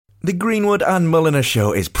The Greenwood and Mulliner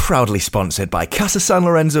Show is proudly sponsored by Casa San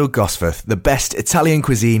Lorenzo Gosforth, the best Italian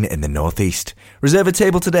cuisine in the Northeast. Reserve a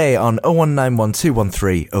table today on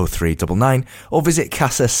 01912130399 or visit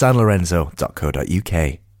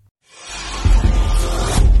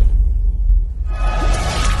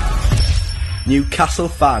casasanlorenzo.co.uk. Newcastle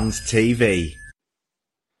Fans TV.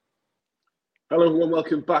 Hello everyone,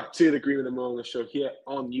 welcome back to the Greenwood and Mulliner Show here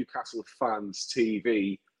on Newcastle Fans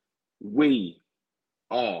TV. We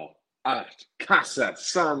are at Casa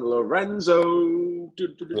San Lorenzo.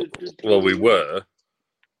 Well, we were.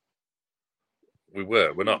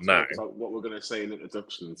 We're not now. About what we're going to say in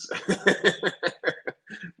introductions.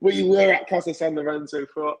 We were at Casa San Lorenzo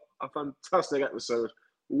for a fantastic episode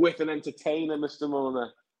with an entertainer, Mr. Mulliner.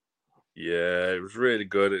 Yeah, it was really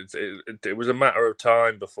good. It was a matter of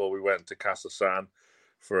time before we went to Casa San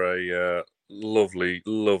for a lovely,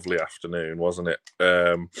 lovely afternoon, wasn't it?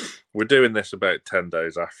 We're doing this about 10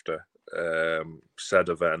 days after said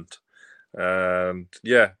event. And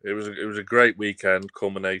yeah, it was a great weekend,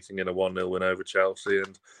 culminating in a 1-0 win over Chelsea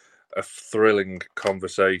and a thrilling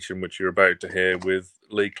conversation, which you're about to hear with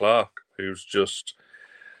Lee Clark, who's just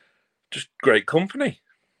great company.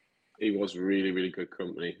 He was really, really good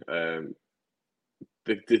company. The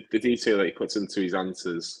detail that he puts into his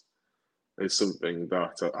answers is something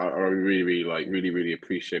that I really, really like, really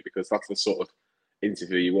appreciate, because that's the sort of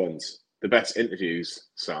interview you want. The best interviews,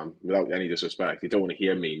 Sam, without any disrespect, you don't want to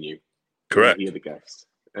hear me and you. Correct. You want to hear the guest.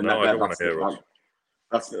 And no, I don't want to hear us.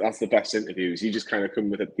 That's the best interviews. You just kind of come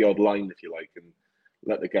with the odd line, if you like, and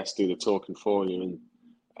let the guest do the talking for you.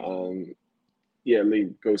 And yeah,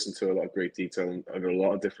 Lee goes into a lot of great detail on a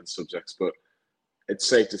lot of different subjects, but it's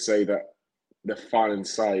safe to say that the fan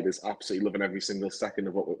inside is absolutely loving every single second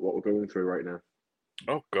of what we're going through right now.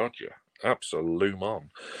 Oh, God, yeah. Absolute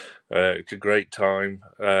on. It's a great time,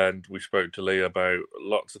 and we spoke to Lee about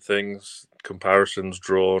lots of things, comparisons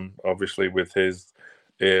drawn, obviously, with his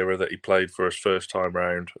era that he played for us first time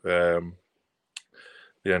round, the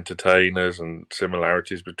entertainers and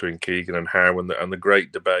similarities between Keegan and Howe, and the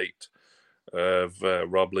great debate of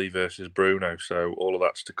Rob Lee versus Bruno. So all of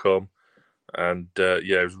that's to come. And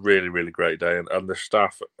yeah, it was really, really great day. And the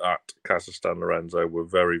staff at Casa San Lorenzo were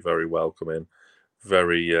very, very welcoming,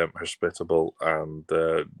 very hospitable and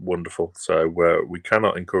wonderful. So we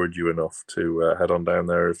cannot encourage you enough to head on down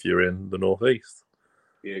there if you're in the Northeast.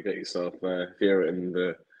 Yeah, get yourself here in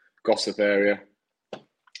the Gosforth area.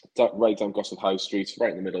 Right down Gosforth High Street,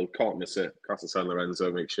 right in the middle. Can't miss it. Casa San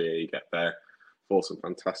Lorenzo. Make sure you get there for some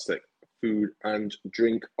fantastic food and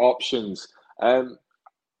drink options.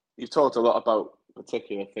 You've talked a lot about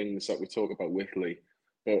particular things that we talk about with Lee,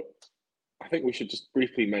 but I think we should just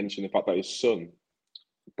briefly mention the fact that his son,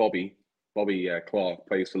 Bobby Clark,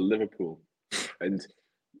 plays for Liverpool. And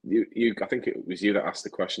I think it was you that asked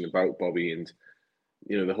the question about Bobby and,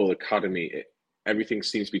 you know, the whole academy. Everything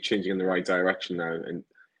seems to be changing in the right direction now, and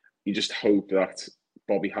you just hope that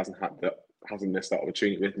Bobby hasn't missed that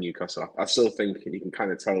opportunity with Newcastle. I still think you can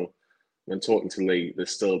kind of tell when talking to Lee,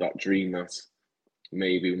 there's still that dream that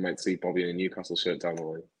maybe we might see Bobby in a Newcastle shirt down the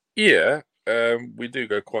line. Yeah, we do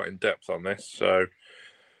go quite in depth on this. So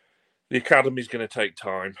the academy's going to take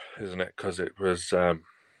time, isn't it? Because it was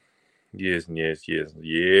years and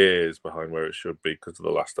years behind where it should be because of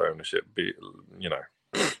the last ownership. You know,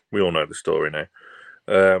 we all know the story now.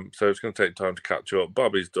 So it's going to take time to catch up.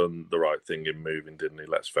 Bobby's done the right thing in moving, didn't he?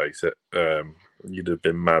 Let's face it. You'd have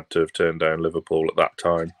been mad to have turned down Liverpool at that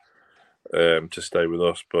time to stay with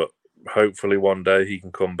us, but hopefully one day he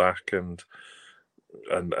can come back, and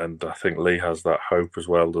I think Lee has that hope as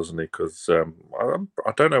well, doesn't he? Because I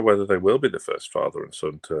don't know whether they will be the first father and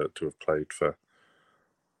son to have played for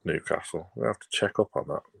Newcastle. We'll have to check up on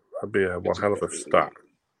that. That'd be one hell of a stat.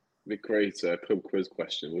 It'd be a great pub quiz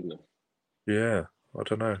question, wouldn't it? Yeah, I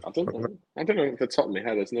don't know. I don't know off the top of my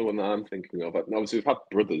head. There's no one that I'm thinking of. But obviously, we've had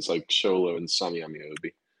brothers like Shola and Sammy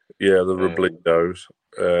Amiobi. Yeah, the Roblegos.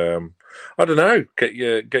 I don't know. Get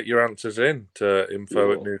your answers in to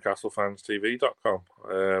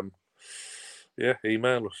info@newcastlefanstv.com. Yeah,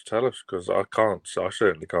 email us, tell us, because I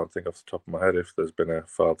certainly can't think off the top of my head if there's been a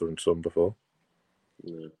father and son before.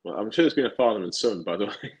 Yeah. Well, I'm sure there's been a father and son, by the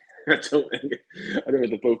way. I don't think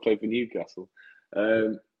they both played for Newcastle.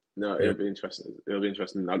 No, it'll be interesting. It'll be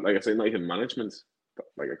interesting. Like I say, not even management.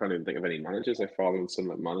 Like, I can't even think of any managers, like father and son,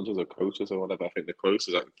 like managers or coaches or whatever. I think the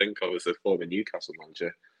closest I can think of is the former Newcastle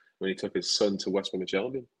manager when he took his son to West Bromwich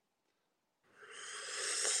Albion.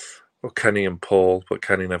 Well, Kenny and Paul, but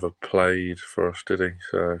Kenny never played for us, did he?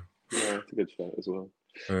 So yeah, it's a good shout as well.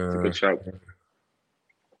 It's a good shout.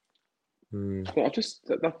 But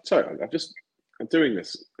I'm doing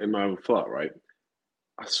this in my own flat, right?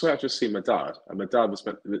 I swear I've just seen my dad, and my dad was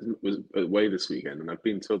away this weekend, and I've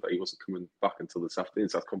been told that he wasn't coming back until this afternoon,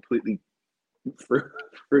 so that completely threw,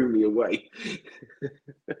 threw me away.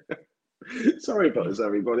 Sorry about this,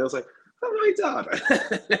 everybody. I was like, "Oh, my dad."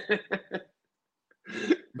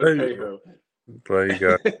 But hey ho. There you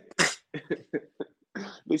go.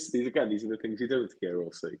 These are the things you don't hear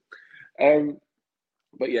or see.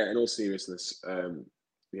 But yeah, in all seriousness,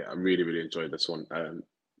 yeah, I really, really enjoyed this one.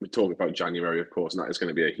 We talk about January, of course, and that is going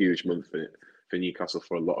to be a huge month for Newcastle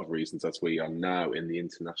for a lot of reasons, as we are now in the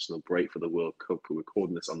international break for the World Cup. We're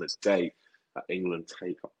recording this on this day that England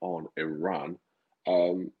take on Iran.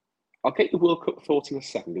 I'll get the World Cup thoughts in a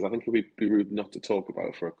second, because I think it would be rude not to talk about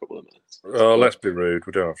it for a couple of minutes. Oh, let's be rude.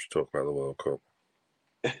 We don't have to talk about the World Cup.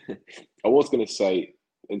 I was going to say,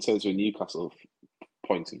 in terms of a Newcastle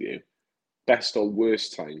point of view, best or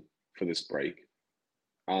worst time for this break?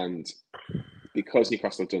 And because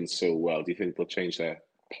Newcastle have done so well, do you think they'll change their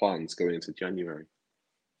plans going into January?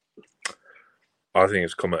 I think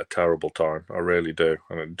it's come at a terrible time. I really do.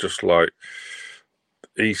 And just like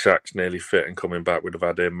Isak's nearly fit and coming back, we'd have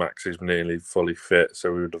had him. Max is we're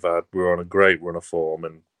on a great run of form,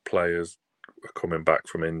 and players are coming back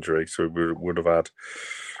from injury. So we would have had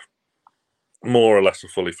more or less a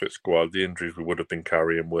fully fit squad. The injuries we would have been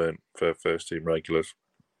carrying weren't for first team regulars.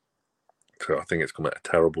 So I think it's come at a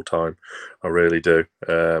terrible time. I really do.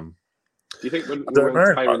 Do you think when we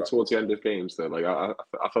were tiring towards the end of games, though, like I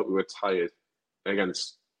thought we were tired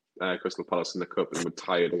against Crystal Palace in the Cup, and we're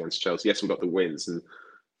tired against Chelsea. Yes, we got the wins, and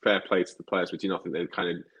fair play to the players, but do you not think they kind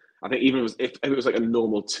of? I think even if it was like a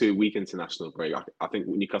normal 2-week international break, I think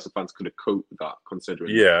Newcastle fans could have coped with that,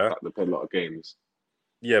 considering the fact they played a lot of games.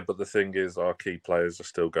 Yeah, but the thing is, our key players are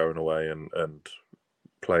still going away and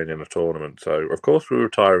playing in a tournament. So, of course, we were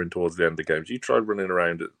retiring towards the end of games. You tried running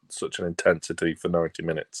around at such an intensity for 90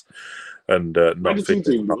 minutes and not. When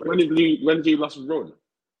did you last run?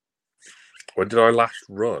 When did I last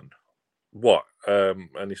run? What?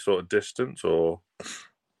 Any sort of distance or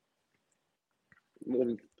more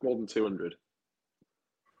than 200?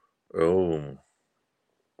 Oh,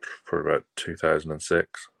 for about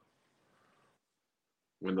 2006.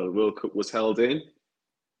 When the World Cup was held in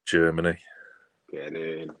Germany. Get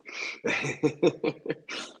in.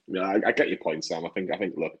 No, I get your point, Sam. I think.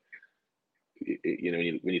 Look, you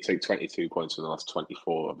know, when you take 22 points from the last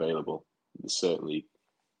 24 available, certainly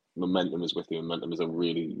momentum is with you. Momentum is a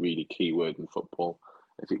really, really key word in football.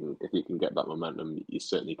 If you can get that momentum, you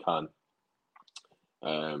certainly can.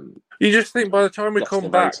 You just think by the time we come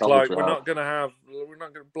back, like we're not going to,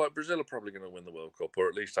 like Brazil are probably going to win the World Cup, or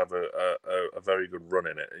at least have a very good run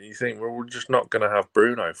in it. And you think, well, we're just not going to have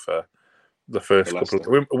Bruno for the first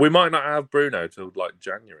couple of. We might not have Bruno till like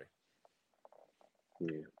January.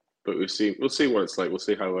 Yeah, but we'll see what it's like. We'll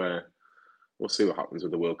see what happens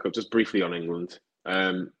with the World Cup. Just briefly on England.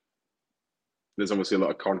 There's obviously a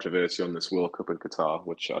lot of controversy on this World Cup in Qatar,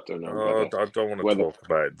 which I don't know. I don't want to talk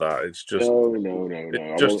about that. It's just no.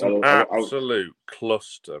 It's just an absolute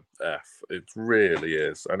cluster F. It really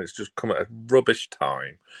is, and it's just come at a rubbish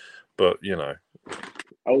time. But you know,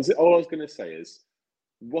 all I was going to say is,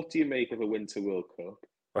 what do you make of a Winter World Cup?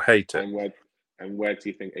 I hate it. And where do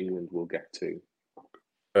you think England will get to?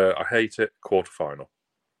 I hate it. Quarterfinal.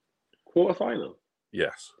 Quarterfinal?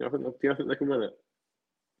 Yes. Do you think they can win it?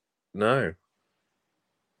 No.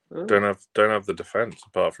 Oh. Don't have the defence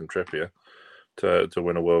apart from Trippier to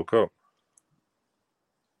win a World Cup.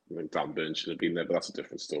 I think Dan Burn should have been there, but that's a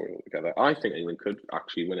different story altogether. I think England could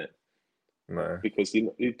actually win it. No, because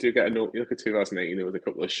you do get you look at 2018, there was a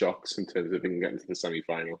couple of shocks in terms of even getting to the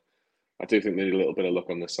semi-final. I do think they need a little bit of luck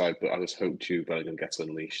on the side, but I just hope Jude Bellingham gets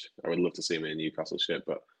unleashed. I would love to see him in a Newcastle shirt,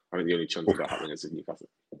 but I think the only chance of that happening is if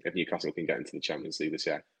Newcastle can get into the Champions League this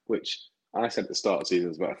year, which I said at the start of the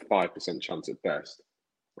season is about a 5% chance at best.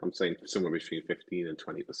 I'm saying somewhere between 15 and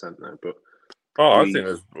 20% now, but I think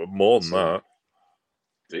there's more than that.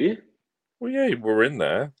 Do you? Well, yeah, we're in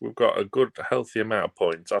there. We've got a good, healthy amount of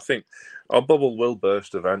points. I think our bubble will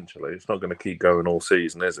burst eventually. It's not going to keep going all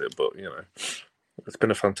season, is it? But, you know, it's been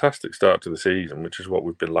a fantastic start to the season, which is what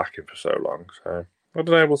we've been lacking for so long. So, I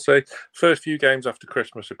don't know, we'll see. First few games after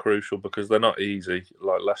Christmas are crucial because they're not easy.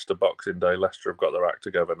 Like Leicester Boxing Day, Leicester have got their act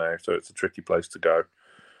together now, so it's a tricky place to go.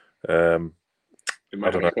 It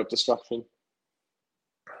might be a cup distraction.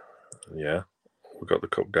 Yeah. We've got the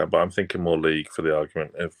cup game, but I'm thinking more league for the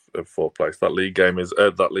argument of fourth place. That League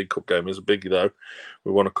Cup game is a biggie though.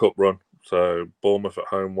 We won a cup run, so Bournemouth at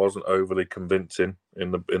home wasn't overly convincing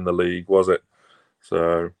in the league, was it?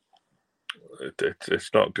 So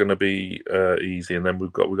it's not going to be easy. And then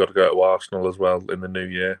we've got to go to Arsenal as well in the new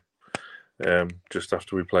year, just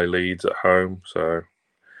after we play Leeds at home. So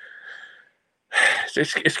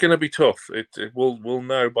It's going to be tough. We'll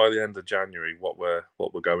know by the end of January what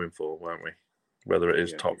we're going for, won't we? Whether it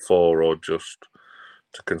is top 4 or just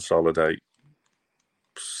to consolidate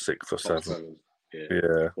 6th or 7th.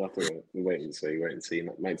 Yeah. We'll have to wait and see.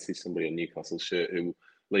 Might see somebody in Newcastle shirt who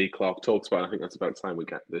Lee Clark talks about. I think that's about time we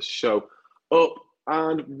get this show up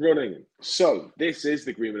and running. So this is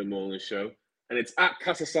the Greenwood and Mulliner show, and it's at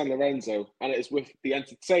Casa San Lorenzo, and it is with the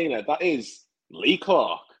entertainer that is Lee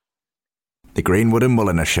Clark. The Greenwood and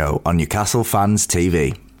Mulliner show on Newcastle Fans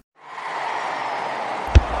TV.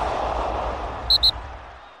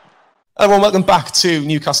 Everyone, welcome back to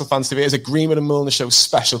Newcastle Fans TV. It's a Greenwood and Mulliner show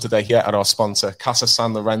special today here at our sponsor, Casa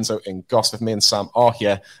San Lorenzo in Gosforth. Me and Sam are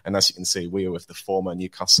here, and as you can see, we are with the former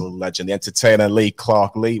Newcastle legend, the entertainer Lee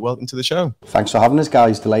Clark. Lee, welcome to the show. Thanks for having us,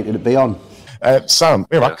 guys. Delighted to be on. Sam,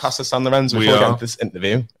 we're at Casa San Lorenzo before we get into this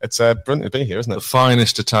interview. It's brilliant to be here, isn't it? The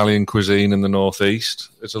finest Italian cuisine in the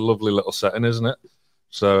northeast. It's a lovely little setting, isn't it?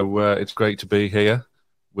 So it's great to be here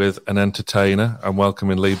with an entertainer and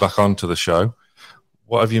welcoming Lee back onto the show.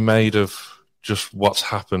 What have you made of just what's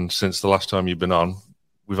happened since the last time you've been on?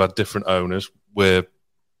 We've had different owners. We're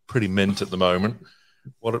pretty mint at the moment.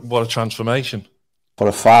 What a transformation. For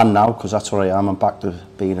a fan now, because that's what I am. I'm back to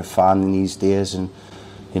being a fan in these days and,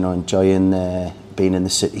 you know, enjoying being in the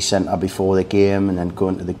city centre before the game and then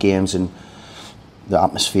going to the games, and the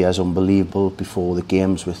atmosphere is unbelievable before the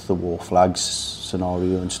games with the war flags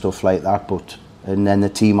scenario and stuff like that. And then the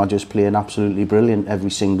team are just playing absolutely brilliant.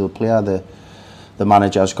 Every single player, the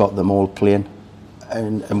manager's got them all playing,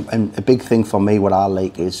 and a big thing for me, what I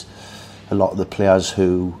like, is a lot of the players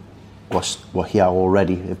who were here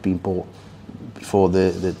already have been bought before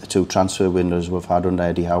the 2 transfer windows we've had under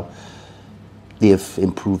Eddie Howe. They've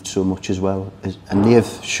improved so much as well, and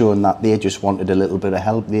they've shown that they just wanted a little bit of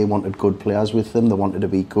help. They wanted good players with them. They wanted to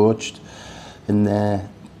be coached, and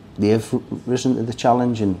they've risen to the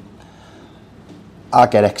challenge. And I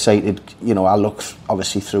get excited, you know, I look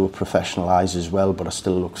obviously through a professional eyes as well, but I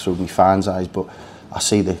still look through my fans' eyes. But I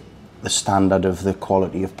see the standard of the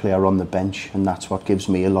quality of player on the bench, and that's what gives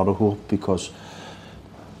me a lot of hope, because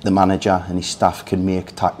the manager and his staff can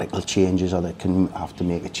make tactical changes, or they can have to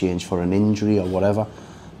make a change for an injury or whatever,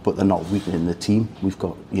 but they're not weakening the team. We've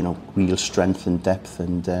got, you know, real strength and depth,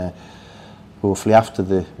 and hopefully after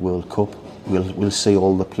the World Cup we'll see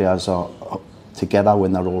all the players are together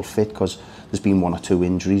when they're all fit, because there's been 1 or 2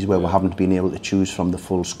 injuries where we haven't been able to choose from the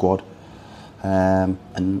full squad, and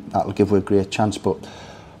that'll give us a great chance. But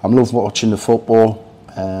I'm loving watching the football,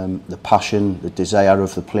 the passion, the desire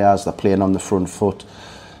of the players. They're playing on the front foot.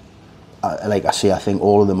 Like I say, I think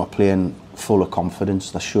all of them are playing full of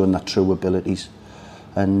confidence. They're showing their true abilities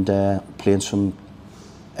and playing some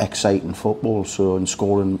exciting football, and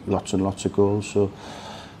scoring lots and lots of goals. So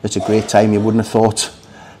it's a great time. You wouldn't have thought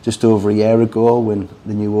just over a year ago when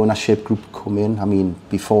the new ownership group come in. I mean,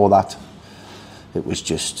 before that, it was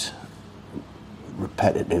just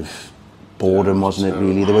repetitive boredom, wasn't it,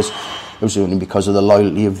 really? It was only because of the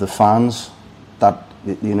loyalty of the fans that,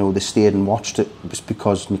 you know, they stayed and watched it. It was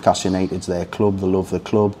because Newcastle United's their club, they love the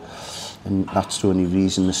club, and that's the only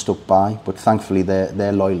reason they stuck by. But thankfully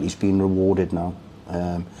their loyalty's been rewarded now.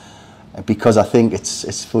 Because I think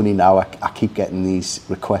it's funny now, I keep getting these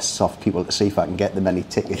requests off people to see if I can get them any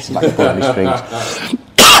tickets and I can put on the strings.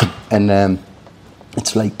 And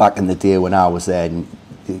it's like back in the day when I was there, and,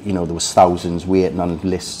 you know, there was thousands waiting on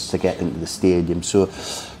lists to get into the stadium. So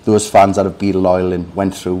those fans that have been loyal and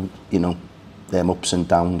went through, you know, them ups and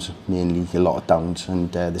downs, mainly a lot of downs,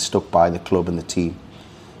 and they stuck by the club and the team.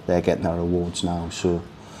 They're getting their rewards now. So,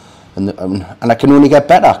 and I can only get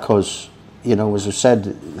better, because, you know, as I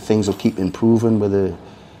said, things will keep improving with a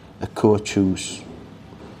coach who's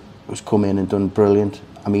come in and done brilliant.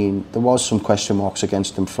 I mean, there was some question marks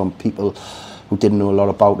against him from people who didn't know a lot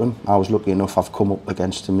about him. I was lucky enough, I've come up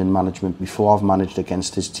against him in management before. I've managed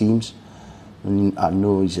against his teams. And I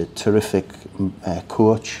know he's a terrific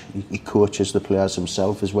coach. He coaches the players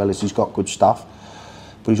himself, as well as he's got good staff.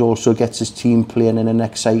 But he also gets his team playing in an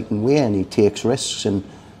exciting way, and he takes risks, and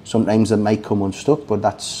sometimes they might come unstuck, but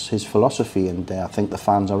that's his philosophy, and I think the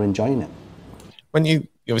fans are enjoying it. When you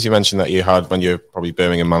obviously mentioned that you had, when you're probably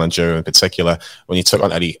Birmingham manager in particular, when you took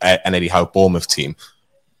on Eddie Howe Bournemouth team,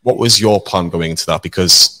 what was your plan going into that?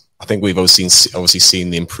 Because I think we've obviously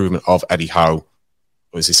seen the improvement of Eddie Howe,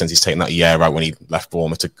 obviously since he's taken that year out when he left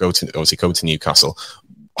Bournemouth to go to Newcastle.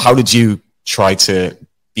 How did you try to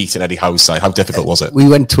beat an Eddie Howe side? How difficult was it? We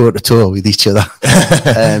went toe to toe with each other.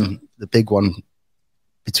 The big one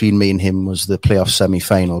between me and him was the playoff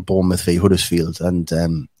semi-final, Bournemouth v Huddersfield, and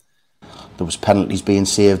there was penalties being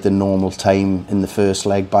saved in normal time in the first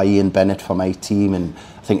leg by Ian Bennett for my team, and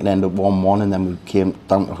I think it ended up 1-1, and then we came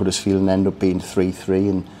down to Huddersfield and ended up being 3-3,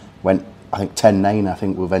 and went, I think, 10-9. I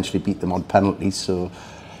think we eventually beat them on penalties, so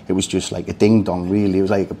it was just like a ding-dong, really. It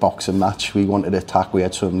was like a boxing match. We wanted to attack. We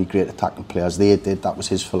had so many great attacking players. They did. That was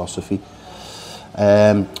his philosophy.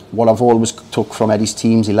 What I've always took from Eddie's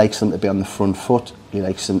teams, he likes them to be on the front foot. He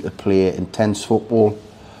likes them to play intense football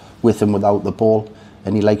with and without the ball.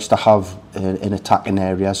 And he likes to have, in attacking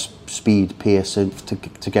areas, speed, pace, and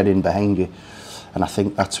to get in behind you. And I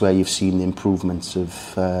think that's where you've seen the improvements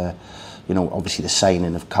of, obviously the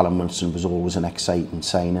signing of Callum Wilson was always an exciting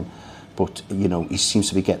signing. But, he seems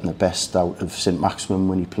to be getting the best out of St Maximin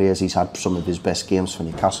when he plays. He's had some of his best games for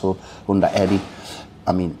Newcastle under Eddie.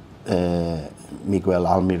 I mean, Miguel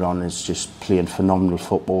Almiron is just playing phenomenal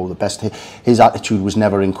football. The best. His attitude was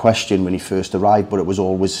never in question when he first arrived, but it was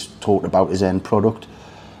always talked about his end product.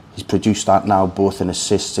 He's produced that now, both in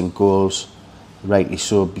assists and goals. Rightly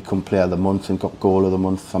so, become player of the month and got goal of the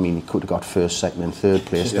month. I mean, he could have got first, second and third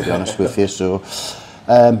place, to be honest with you. So,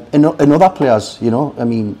 and other players,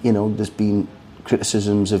 there's been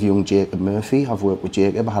criticisms of young Jacob Murphy. I've worked with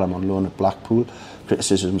Jacob, I had him on loan at Blackpool.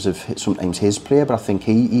 Criticisms of sometimes his play, but I think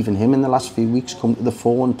even him in the last few weeks come to the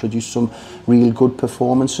fore and produced some real good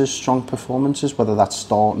performances, strong performances, whether that's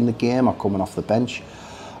starting the game or coming off the bench.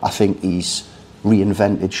 I think he's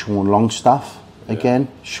reinvented Sean Longstaff again.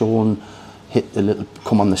 Sean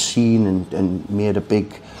come on the scene and made a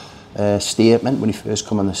big statement when he first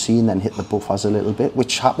come on the scene, then hit the buffers a little bit,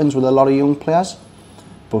 which happens with a lot of young players.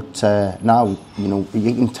 But now, you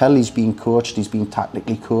can tell he's being coached, he's been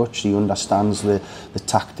tactically coached, he understands the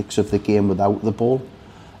tactics of the game without the ball.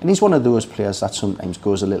 And he's one of those players that sometimes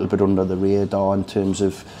goes a little bit under the radar in terms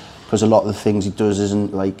of, because a lot of the things he does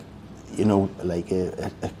isn't like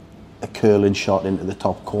a curling shot into the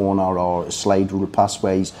top corner or a slide rule pass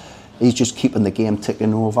where he's just keeping the game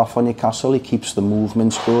ticking over for Newcastle. He keeps the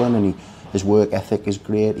movements going, and his work ethic is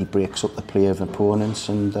great. He breaks up the play of opponents,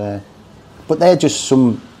 and but they're just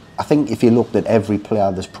some. I think if you looked at every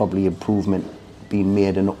player, there's probably improvement being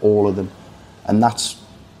made in all of them, and that's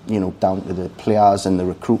down to the players and the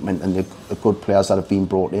recruitment and the good players that have been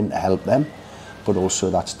brought in to help them, but also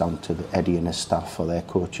that's down to Eddie and his staff for their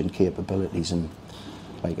coaching capabilities. And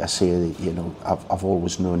like I say, I've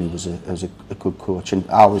always known he was a good coach, and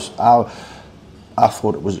I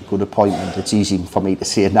thought it was a good appointment. It's easy for me to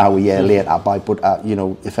say it now a year later, but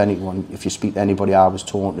if you speak to anybody I was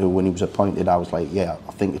talking to when he was appointed, I was like, yeah,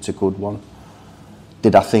 I think it's a good one.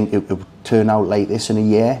 Did I think it would turn out like this in a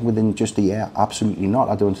year, within just a year? Absolutely not.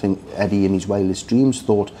 I don't think Eddie in his wildest dreams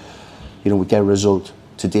thought, we get a result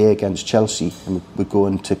today against Chelsea and we go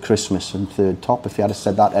into Christmas and third top. If you had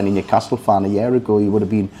said that to any Newcastle fan a year ago, you would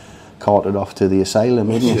have been carted off to the asylum,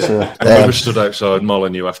 wouldn't you? So, I never stood outside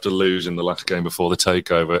Molineux after losing the last game before the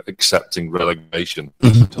takeover, accepting relegation.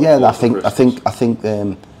 Yeah, I think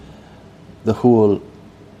the whole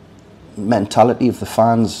mentality of the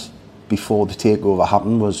fans before the takeover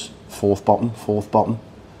happened was fourth bottom,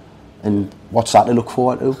 and what's that to look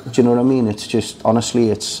forward to? Do you know what I mean? It's just, honestly,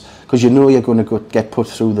 it's because you're going to get put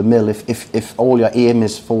through the mill if all your aim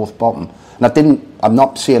is fourth bottom. And I'm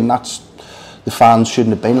not saying the fans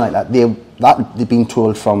shouldn't have been like that. They'd been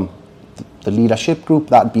told from the leadership group,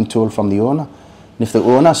 that had been told from the owner. And if the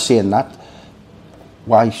owner's saying that,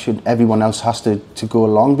 why should everyone else has to go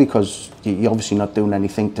along? Because you're obviously not doing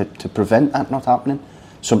anything to prevent that not happening.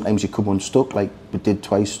 Sometimes you come unstuck, like we did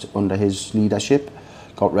twice under his leadership,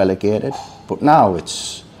 got relegated. But now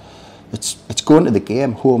it's going to the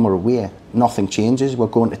game, home or away. Nothing changes. We're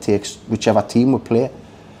going to take whichever team we play.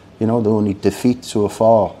 The only defeat so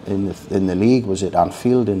far in the league was at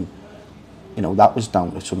Anfield, and that was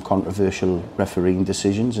down to some controversial refereeing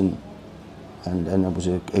decisions, and it was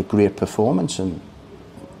a great performance. And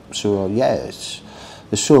so there's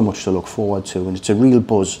so much to look forward to, and it's a real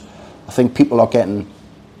buzz. I think people are getting.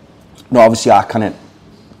 Obviously I can't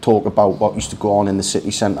talk about what used to go on in the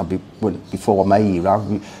city centre before my era,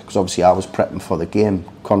 because obviously I was prepping for the game,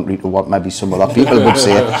 contrary to what maybe some other people would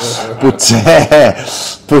say.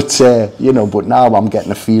 But now I'm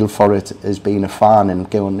getting a feel for it as being a fan and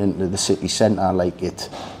going into the city centre like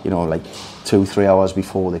 2-3 hours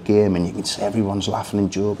before the game, and you can see everyone's laughing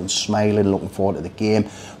and joking, smiling, looking forward to the game.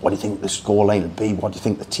 What do you think the scoreline will be? What do you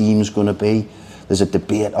think the team's going to be? There's a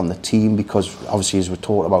debate on the team because obviously, as we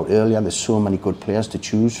talked about earlier, there's so many good players to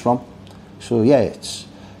choose from. So yeah, it's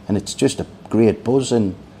just a great buzz,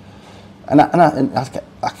 and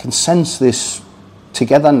I can sense this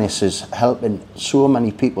togetherness is helping so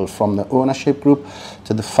many people, from the ownership group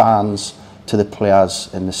to the fans to the players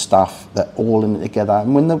and the staff. They're all in it together,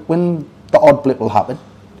 and when the odd blip will happen,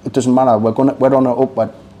 it doesn't matter. We're on an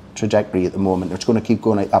upward trajectory at the moment. It's going to keep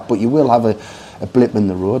going like that. But you will have a blip in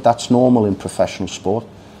the road. That's normal in professional sport.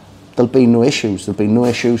 There'll be no issues. There'll be no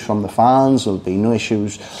issues from the fans. There'll be no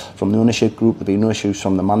issues from the ownership group. There'll be no issues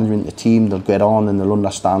from the management, the team. They'll get on and they'll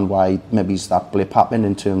understand why maybe it's that blip happening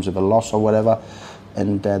in terms of a loss or whatever.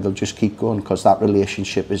 And they'll just keep going, because that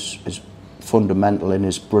relationship is fundamental and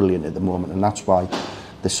is brilliant at the moment. And that's why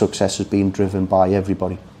the success is being driven by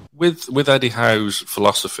everybody. With Eddie Howe's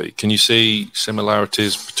philosophy, can you see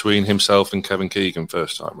similarities between himself and Kevin Keegan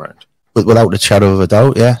first time round? Without a shadow of a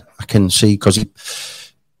doubt, yeah. I can see, because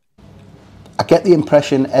I get the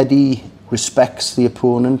impression Eddie respects the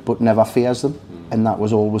opponent but never fears them, and that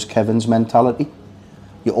was always Kevin's mentality.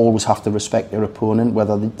 You always have to respect your opponent,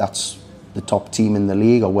 whether that's the top team in the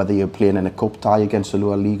league or whether you're playing in a cup tie against a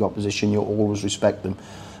lower league opposition. You always respect them,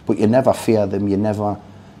 but you never fear them. You never,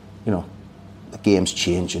 the game's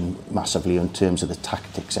changing massively in terms of the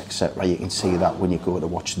tactics, etc. You can see that when you go to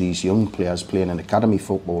watch these young players playing in academy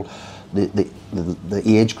football. The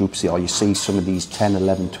age groups there, you see some of these 10,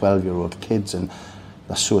 11, 12-year-old kids, and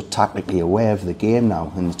they're so tactically aware of the game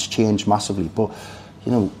now, and it's changed massively. But,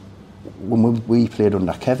 when we played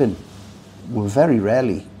under Kevin, we very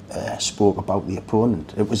rarely spoke about the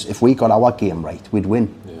opponent. It was, if we got our game right, we'd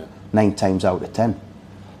win 9 times out of 10.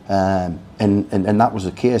 And that was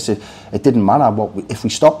the case. It didn't matter if we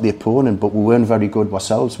stopped the opponent, but we weren't very good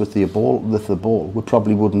ourselves with the ball, we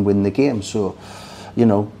probably wouldn't win the game. So,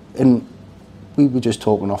 and we were just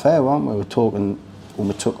talking off air, weren't we? We were talking when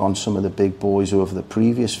we took on some of the big boys over the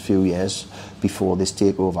previous few years before this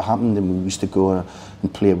takeover happened, and we used to go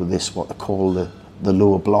and play with this, what they call the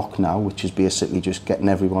lower block now, which is basically just getting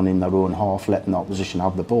everyone in their own half, letting the opposition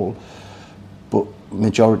have the ball. But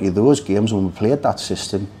majority of those games, when we played that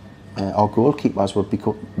system, our goalkeepers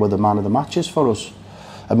were the man of the matches for us.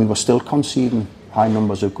 I mean, we're still conceding high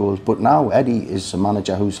numbers of goals, but now Eddie is a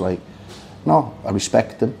manager who's like, no, I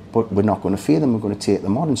respect them, but we're not going to fear them. We're going to take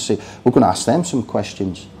them on and see. We're going to ask them some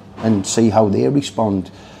questions and see how they respond.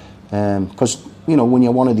 Because when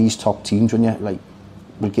you're one of these top teams, when you're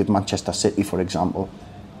we'll give Manchester City for example.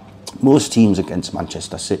 Most teams against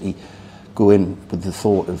Manchester City go in with the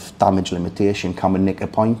thought of damage limitation, come and nick a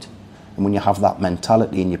point. And when you have that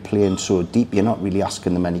mentality and you're playing so deep, you're not really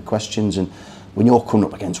asking them any questions. And when you're coming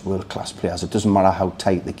up against world-class players, it doesn't matter how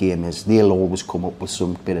tight the game is, they'll always come up with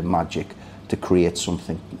some bit of magic to create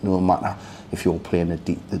something, no matter if you're playing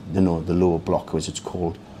the lower block, as it's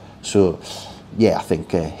called. So, yeah, I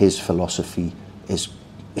think his philosophy is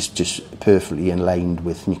just perfectly in line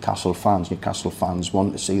with Newcastle fans. Newcastle fans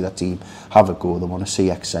want to see their team have a go. They want to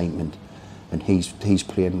see excitement, and he's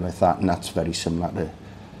playing with that, and that's very similar to.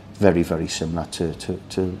 Very, very similar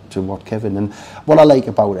to what Kevin. And what I like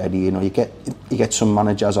about Eddie, you get some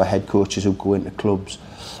managers or head coaches who go into clubs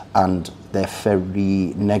and they're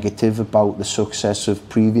very negative about the success of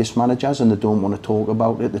previous managers, and they don't want to talk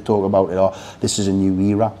about it. They talk about it, this is a new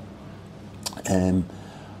era.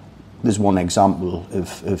 There's one example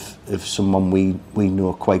of someone we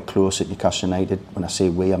know quite close at Newcastle United. When I say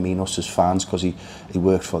we, I mean us as fans, because he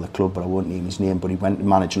worked for the club, but I won't name his name. But he went to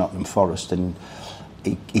manage Nottingham Forest, and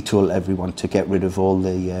he told everyone to get rid of all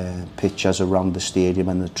the pictures around the stadium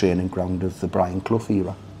and the training ground of the Brian Clough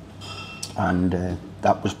era. And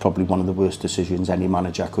that was probably one of the worst decisions any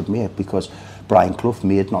manager could make, because Brian Clough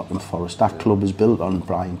made Nottingham Forest. That club is built on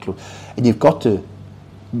Brian Clough, and you've got to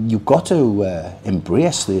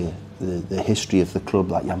embrace the history of the club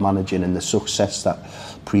that you're managing and the success that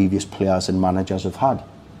previous players and managers have had.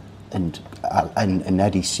 And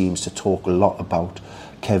Eddie seems to talk a lot about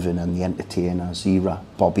Kevin and the Entertainers era,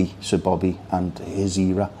 Sir Bobby and his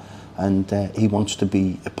era, and he wants to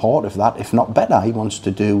be a part of that, if not better. He wants to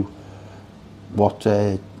do what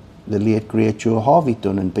the late great Joe Harvey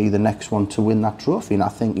done and be the next one to win that trophy, and I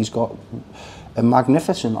think he's got a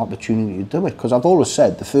magnificent opportunity to do it, because I've always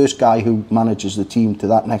said the first guy who manages the team to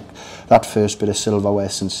that first bit of silverware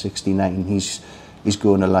since '69, he's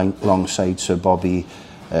going alongside Sir Bobby,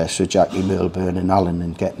 Sir Jackie Milburn and Allen,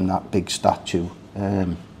 and getting that big statue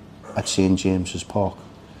at St James's Park.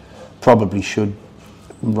 Probably should,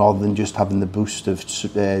 rather than just having the boost of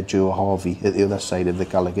Joe Harvey at the other side of the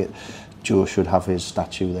Gallagher, Joe should have his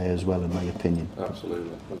statue there as well, in my opinion.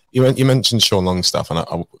 Absolutely. You mentioned Sean Longstaff, and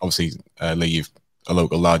obviously, Lee, you're a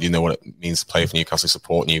local lad, you know what it means to play for Newcastle,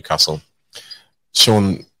 support Newcastle.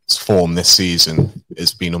 Sean's form this season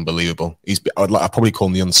has been unbelievable. I'd probably call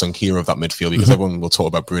him the unsung hero of that midfield, because everyone will talk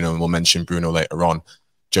about Bruno, and we'll mention Bruno later on.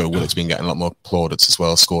 Joe Willock's been getting a lot more plaudits as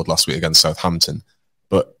well, scored last week against Southampton.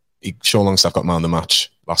 But Sean Longstaff got man of the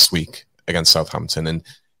match last week against Southampton, and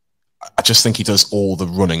I just think he does all the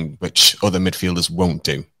running which other midfielders won't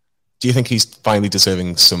do. Do you think he's finally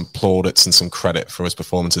deserving some plaudits and some credit for his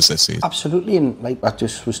performances this season? Absolutely, and like that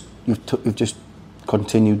you've just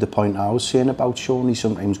continued the point I was saying about Sean. He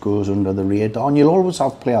sometimes goes under the radar, and you'll always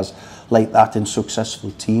have players like that in successful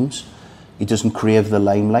teams. He doesn't crave the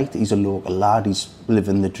limelight. He's a local lad. He's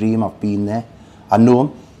living the dream. I've been there. I know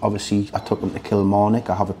him. Obviously, I took him to Kilmarnock.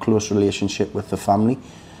 I have a close relationship with the family,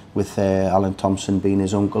 with Alan Thompson being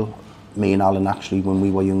his uncle. Me and Alan, actually, when we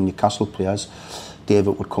were young Newcastle players,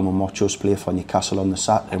 David would come and watch us play for Newcastle on the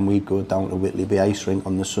Saturday, and we'd go down to Whitley Ice Rink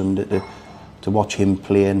on the Sunday to watch him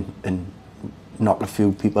play and knock a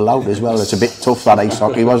few people out as well. It's a bit tough, that ice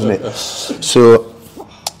hockey, wasn't it? So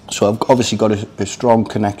I've obviously got a strong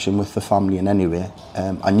connection with the family in any way.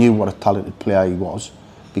 I knew what a talented player he was,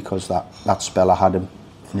 because that spell I had him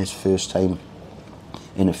in his first time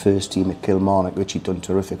in the first team at Kilmarnock, which he'd done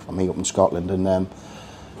terrific for me up in Scotland. And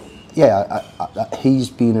he's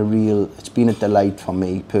been it's been a delight for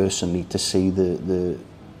me personally to see the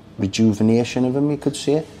rejuvenation of him, you could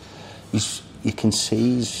say. You can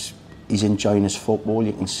see he's enjoying his football.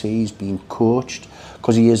 You can see he's being coached,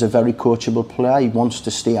 because he is a very coachable player. He wants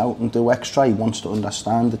to stay out and do extra. He wants to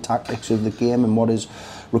understand the tactics of the game and what is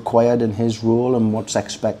required in his role and what's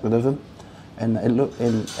expected of him. And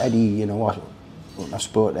Eddie, you know what? When I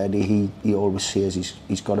spoke to Eddie, he always says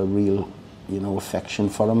he's got a real, affection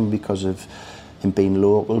for him because of him being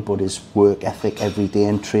local, but his work ethic every day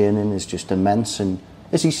in training is just immense. And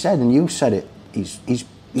as he said, and you said it, he's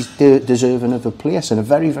deserving of a place in a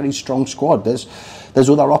very, very strong squad. There's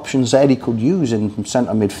other options there he could use in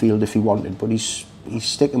centre midfield if he wanted, but he's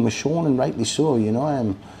sticking with Sean, and rightly so.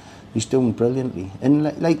 He's doing brilliantly.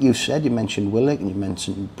 And like you said, you mentioned Willock and you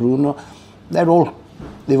mentioned Bruno. They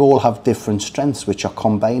all have different strengths which are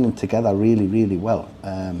combining together really, really well.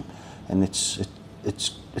 And it's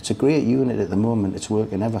a great unit at the moment. It's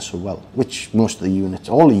working ever so well, which all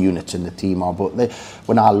the units in the team are. But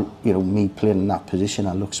me playing in that position,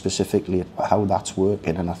 I look specifically at how that's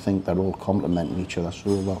working, and I think they're all complementing each other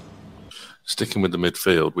so well. Sticking with the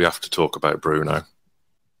midfield, we have to talk about Bruno.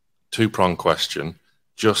 Two-pronged question.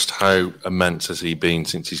 Just how immense has he been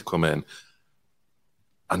since he's come in?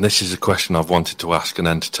 And this is a question I've wanted to ask an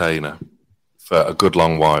entertainer for a good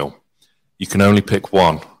long while. You can only pick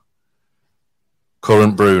one.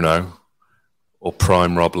 Current Bruno or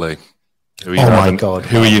prime Rob Lee? Who are you having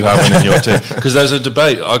in your team? Because there's a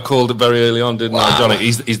debate. I called it very early on, didn't I, Johnny?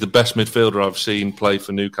 He's the best midfielder I've seen play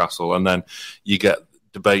for Newcastle, and then you get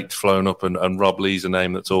debate flown up, and Rob Lee's a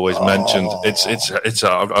name that's always mentioned.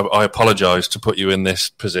 I apologise to put you in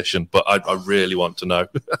this position, but I really want to know.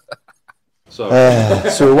 So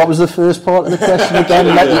what was the first part of the question again?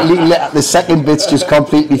 The second bit's just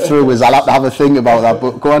completely through. I'll have to have a think about that.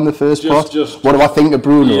 But go on, the first part. What do I think of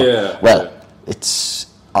Bruno? Yeah, well,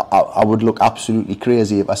 I would look absolutely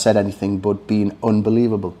crazy if I said anything but being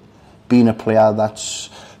unbelievable. Being a player that's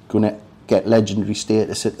going to get legendary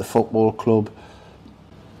status at the football club.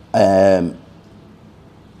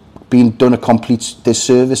 Being done a complete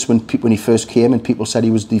disservice when he first came and people said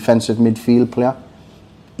he was a defensive midfield player.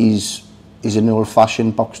 He's an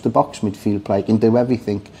old-fashioned box-to-box midfield player. He can do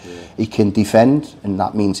everything. Yeah. He can defend, and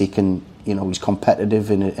that means he can, he's competitive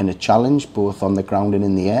in a challenge, both on the ground and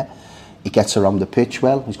in the air. He gets around the pitch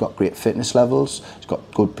well. He's got great fitness levels. He's got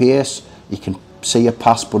good pace. He can see a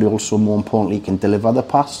pass, but also, more importantly, he can deliver the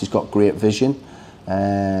pass. He's got great vision,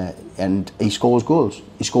 and he scores goals.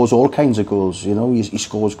 He scores all kinds of goals. He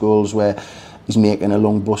scores goals where he's making a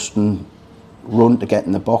long busting run to get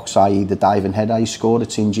in the box, i.e. the diving header he scored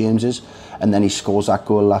at St James's, and then he scores that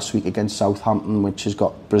goal last week against Southampton, which has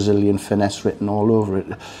got Brazilian finesse written all over it,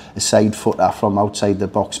 a side footer from outside the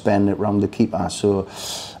box, bend it round the keeper. So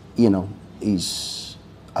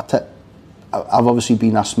I've obviously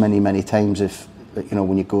been asked many times if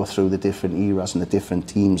when you go through the different eras and the different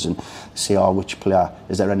teams and say, which player,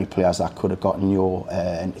 is there any players that could have gotten your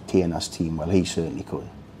entertainers team? Well, he certainly could,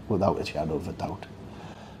 without a shadow of a doubt.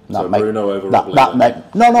 So Bruno over Rob Lee?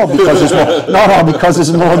 Because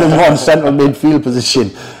there's more than one central midfield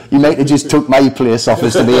position. You might have just took my place off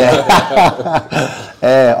us to the air.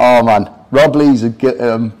 Oh man, Rob Lee's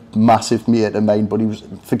a massive mate of mine, but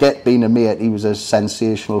forget being a mate, he was a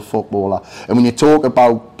sensational footballer. And when you talk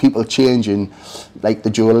about people changing, like the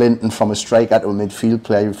Joe Linton from a striker to a midfield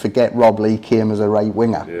player, you forget Rob Lee came as a right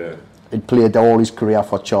winger. Yeah. He'd played all his career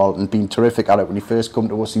for Charlton, been terrific at it. When he first come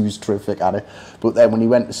to us, he was terrific at it. But then when he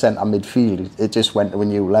went to centre midfield, it just went to a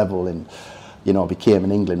new level and, became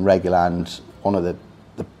an England regular and one of the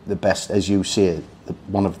best, as you say,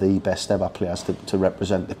 one of the best ever players to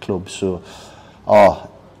represent the club. So,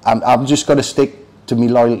 I'm just going to stick to my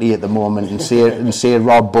loyalty at the moment and say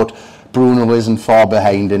Rob, but Bruno isn't far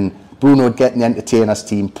behind. And Bruno would get in the entertainers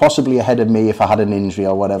team, possibly ahead of me if I had an injury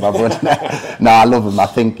or whatever. But no, I love him. I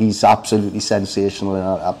think he's absolutely sensational.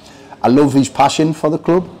 And I love his passion for the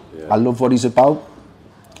club. Yeah. I love what he's about.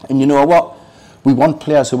 And you know what? We want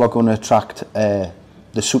players who are going to attract the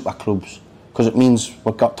super clubs, because it means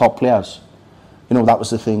we've got top players. You know, that was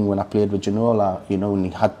the thing when I played with Ginola, you know, and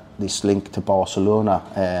he had this link to Barcelona.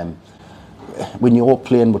 When you're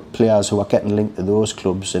playing with players who are getting linked to those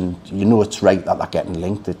clubs, and you know it's right that they're getting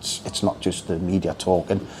linked, it's not just the media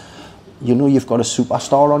talking, you know you've got a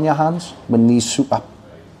superstar on your hands when these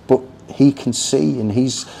but he can see, and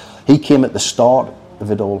he came at the start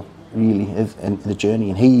of it all, really, in the journey,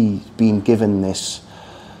 and he's been given this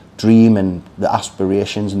dream and the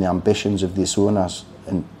aspirations and the ambitions of these owners,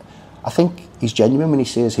 and I think he's genuine when he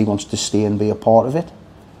says he wants to stay and be a part of it.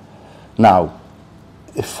 Now,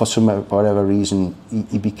 if for whatever reason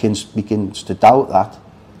he begins to doubt that,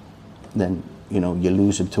 then you know you're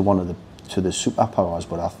losing to the superpowers.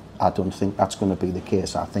 But I don't think that's going to be the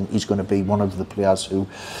case. I think he's going to be one of the players who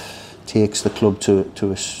takes the club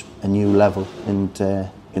to a new level, and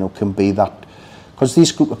you know, can be that, because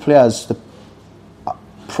these group of players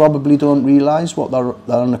probably don't realise what they're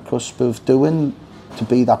on the cusp of doing, to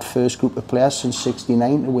be that first group of players since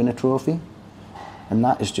 '69 to win a trophy. And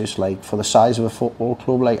that is just like, for the size of a football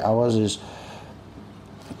club like ours, it's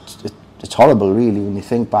horrible really when you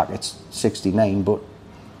think back. It's '69, but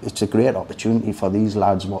it's a great opportunity for these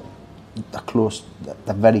lads. What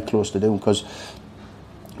they're very close to doing, because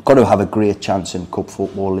got to have a great chance in cup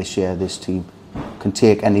football this year. This team can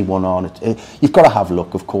take anyone on. You've got to have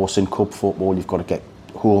luck, of course, in cup football. You've got to get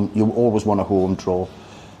home. You always want a home draw,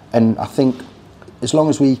 and I think, as long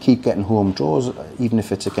as we keep getting home draws, even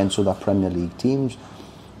if it's against other Premier League teams,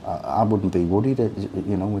 I wouldn't be worried.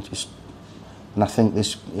 You know, and I think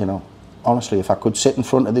this, you know, honestly, if I could sit in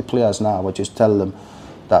front of the players now, I'd just tell them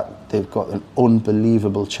that they've got an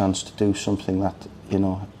unbelievable chance to do something that, you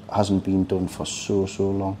know, hasn't been done for so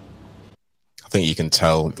long. I think you can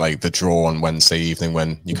tell, like, the draw on Wednesday evening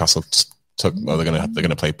when Newcastle they're going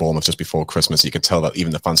to play Bournemouth just before Christmas. You could tell that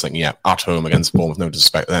even the fans thinking, yeah, at home against Bournemouth, no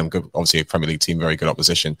disrespect to them, good, obviously a Premier League team, very good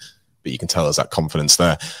opposition, but you can tell there's that confidence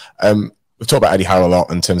there. We've talked about Eddie Howe a lot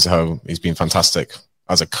in terms of how he's been fantastic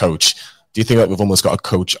as a coach. Do you think that we've almost got a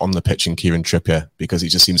coach on the pitch in Kieran Trippier, because he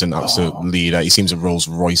just seems an absolute leader? He seems a Rolls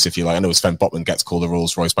Royce, if you like. I know Sven Botman gets called a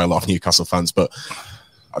Rolls Royce by a lot of Newcastle fans, but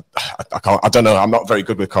I don't know. I'm not very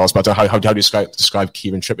good with cars, but how do you describe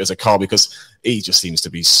Kieran Trippier as a car? Because he just seems to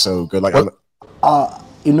be so good. Like,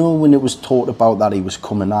 you know, when it was talked about that he was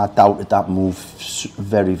coming, I doubted that move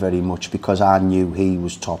very, very much, because I knew he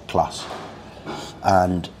was top class,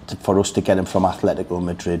 and for us to get him from Atletico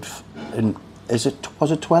Madrid, and was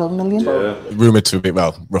it 12 million? Yeah. Rumoured to be,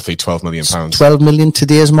 well, roughly 12 million pounds. 12 million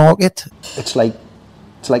today's market. It's like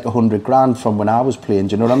 100 grand from when I was playing.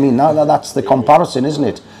 Do you know what I mean? Now that's the comparison, isn't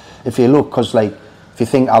it? If you look, because like, if you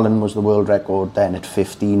think Alan was the world record then at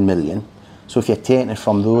 15 million, so if you're taking it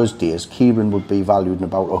from those days, Kieran would be valued in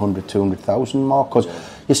about 100, 200,000 mark, because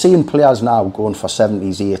you're seeing players now going for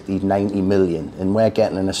 70s, 80s, 90 million, and we're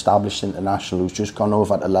getting an established international who's just gone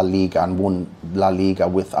over to La Liga and won La Liga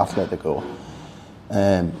with Atletico.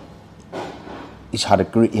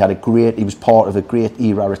 He was part of a great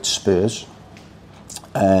era at Spurs.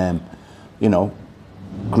 You know,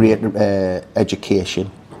 great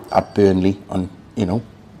education at Burnley, and you know,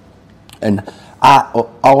 and I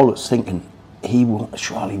was thinking,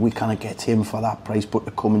 surely we can't get him for that price, but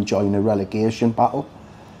to come and join a relegation battle.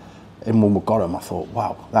 And when we got him, I thought,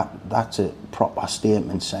 wow, that's a proper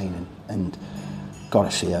statement signing, and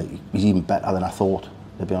gotta say, he's even better than I thought,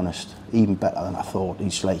 to be honest. Even better than I thought.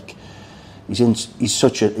 He's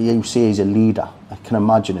such a, you say he's a leader. I can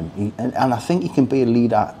imagine him. And I think he can be a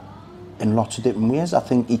leader in lots of different ways. I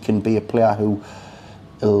think he can be a player who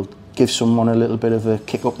will give someone a little bit of a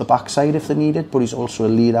kick up the backside if they need it, but he's also a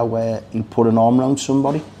leader where he'll put an arm around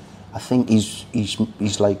somebody. I think he's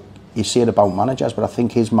like, you say it about managers, but I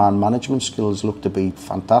think his man management skills look to be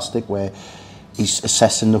fantastic, where he's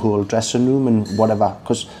assessing the whole dressing room and whatever,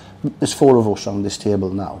 because there's 4 of us on this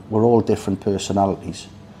table now. We're all different personalities.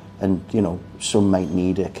 And, you know, some might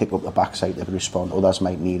need a kick up the backside to respond. Others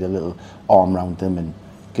might need a little arm around them and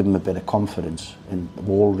give them a bit of confidence. And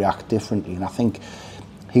we all react differently. And I think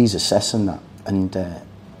he's assessing that. And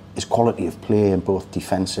his quality of play in both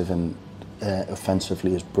defensive and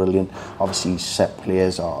offensively is brilliant. Obviously, set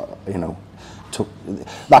players are, you know,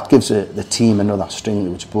 that gives the team another string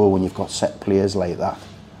to its bow when you've got set players like that.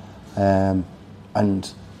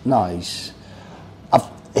 And no,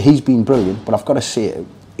 he's been brilliant, but I've got to say,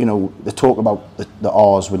 you know, they talk about the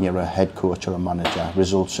R's when you're a head coach or a manager,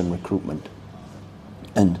 results and recruitment.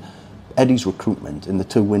 And Eddie's recruitment in the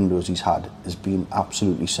 2 windows he's had has been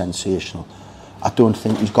absolutely sensational. I don't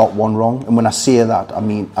think he's got one wrong. And when I say that, I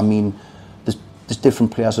mean there's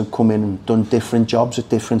different players who've come in and done different jobs at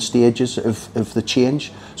different stages of the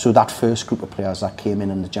change. So that first group of players that came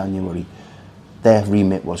in the January, their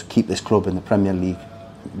remit was keep this club in the Premier League.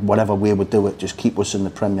 Whatever way we do it, just keep us in the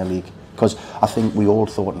Premier League. Because I think we all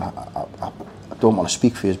thought, and I don't want to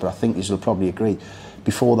speak for you, but I think you will probably agree,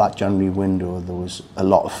 before that January window, there was a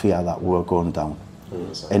lot of fear that we were going down.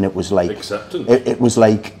 And it was like, it was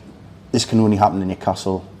like, this can only happen in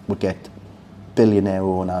Newcastle. We get billionaire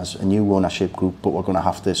owners, a new ownership group, but we're going to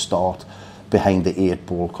have to start behind the 8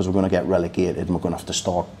 ball because we're going to get relegated and we're going to have to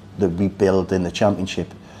start the rebuild in the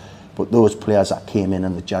Championship. But those players that came in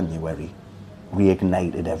the January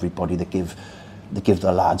reignited everybody. They give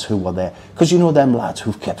the lads who were there, because you know them lads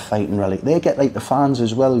who've kept fighting they get like the fans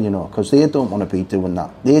as well, you know, because they don't want to be doing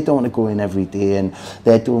that. They don't want to go in every day, and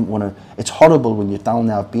they don't want to. It's horrible when you're down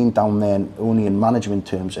there. I've been down there only in management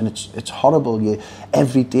terms, and it's horrible.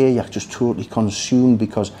 Every day you're just totally consumed,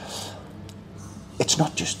 because it's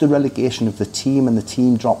not just the relegation of the team and the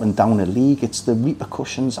team dropping down a league. It's the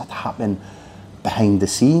repercussions that happen behind the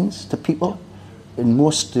scenes to people. And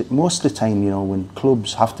most of the time, you know, when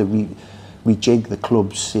clubs have to rejig the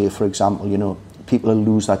clubs, say for example, you know, people will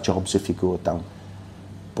lose their jobs if you go down.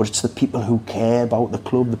 But it's the people who care about the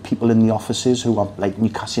club, the people in the offices who are like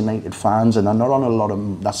Newcastle United fans, and they're not on a lot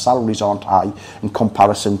of, their salaries aren't high in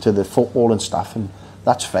comparison to the football and stuff, and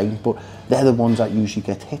that's fine, but they're the ones that usually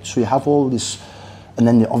get hit. So you have all this, and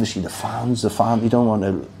then obviously the fans, you don't want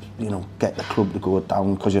to, you know, get the club to go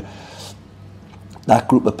down, because that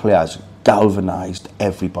group of players galvanised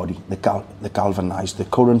everybody. They galvanised the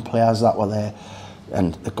current players that were there,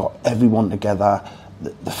 and they got everyone together.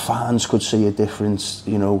 The fans could see a difference,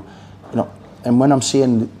 you know. And when I'm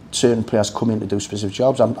seeing certain players come in to do specific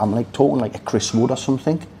jobs, I'm like talking like a Chris Wood or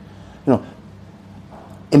something. You know,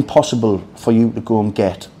 impossible for you to go and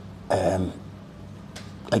get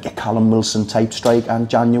like a Callum Wilson type striker in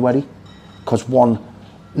January, because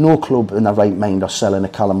no club in their right mind are selling a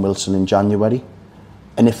Callum Wilson in January.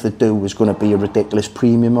 And if they do, there's going to be a ridiculous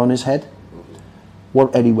premium on his head.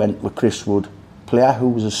 What Eddie went with Chris Wood, player who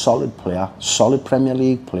was a solid player, solid Premier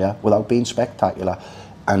League player, without being spectacular,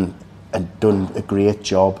 and done a great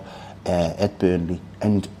job at Burnley.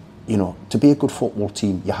 And, you know, to be a good football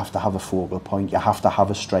team, you have to have a focal point, you have to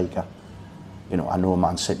have a striker. You know, I know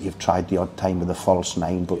Man City have tried the odd time with a false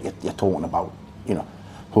 9, but you're talking about, you know,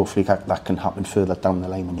 hopefully that can happen further down the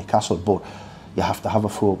line in Newcastle. But you have to have a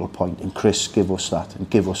focal point, and Chris give us that, and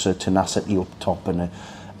give us a tenacity up top, and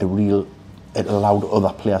it allowed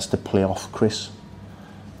other players to play off Chris.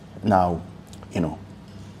 Now, you know,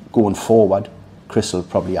 going forward, Chris will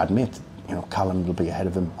probably admit, you know, Callum will be ahead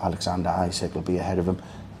of him, Alexander Isak will be ahead of him.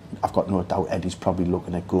 I've got no doubt Eddie's probably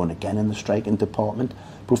looking at going again in the striking department.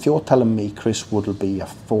 But if you're telling me Chris Wood will be a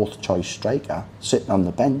 4th choice striker sitting on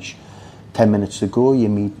the bench, 10 minutes to go, you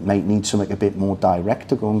might need something a bit more direct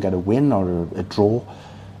to go and get a win or a draw,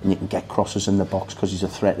 and you can get crosses in the box because he's a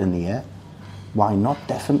threat in the air. Why not?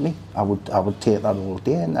 Definitely, I would take that all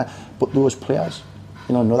day. But those players,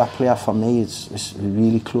 you know, another player for me is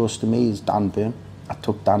really close to me is Dan Burn. I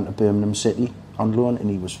took Dan to Birmingham City on loan, and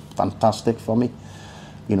he was fantastic for me.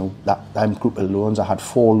 You know, that group of loans, I had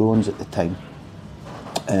 4 loans at the time,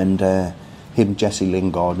 and him, Jesse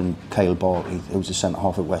Lingard and Kyle Bartley, who was a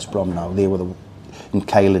centre-half at West Brom now, and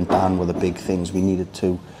Kyle and Dan were the big things. We needed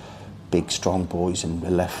 2 big, strong boys, and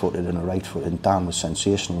a left-footed and a right-footed, and Dan was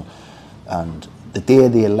sensational. And the day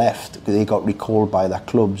they left, they got recalled by their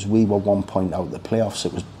clubs. We were 1 point out of the playoffs.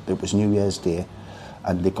 It was New Year's Day,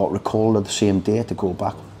 and they got recalled on the same day to go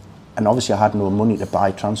back. And obviously I had no money to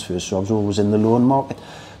buy transfers, so I was always in the loan market.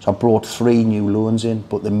 So I brought 3 new loans in,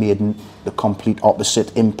 but they made the complete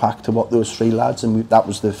opposite impact to what those 3 lads, and that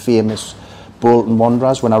was the famous Bolton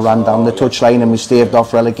Wanderers when I ran down the touchline and we staved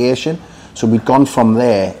off relegation. So we'd gone from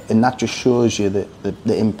there, and that just shows you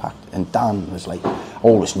the impact. And Dan was like,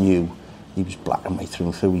 always knew, he was black and white through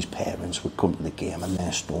and through. His parents would come to the game and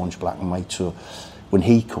they're staunch black and white. So when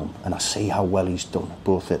he come, and I see how well he's done,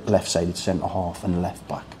 both at left-sided centre-half and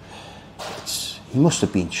left-back, he must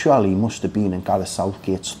have been in Gareth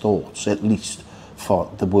Southgate's thoughts, at least for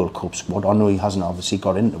the World Cup squad. I know he hasn't obviously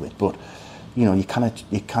got into it, but you know, you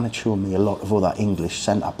cannot show me a lot of other English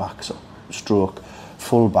centre-backs, stroke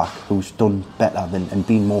full-back, who's done better and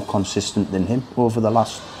been more consistent than him over the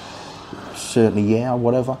last certainly year or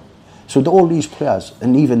whatever. So all these players,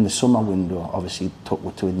 and even the summer window, obviously took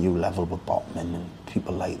it to a new level with Botman and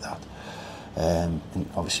people like that. And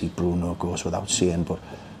obviously Bruno goes without saying, but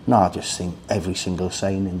No, I just think every single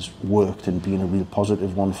signing's worked and been a real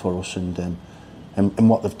positive one for us, and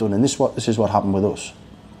what they've done. And this is what happened with us.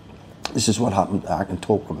 This is what happened. I can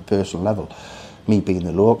talk from a personal level. Me being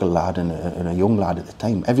the local lad and a young lad at the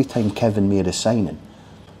time, every time Kevin made a signing,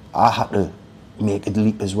 I had to make a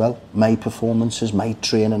leap as well. My performances, my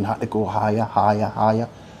training had to go higher, higher, higher.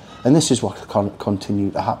 And this is what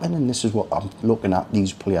continued to happen, and this is what I'm looking at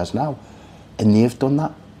these players now. And they've done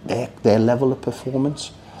that, their level of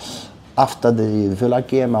performance. After the Villa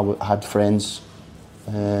game, I had friends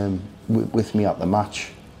with me at the match,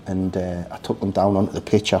 and I took them down onto the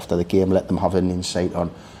pitch after the game, let them have an insight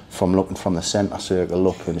on, from looking from the centre circle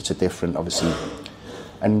up, and it's a different, obviously.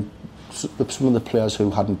 And some of the players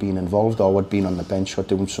who hadn't been involved or had been on the bench were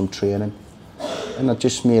doing some training. And I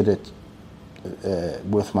just made it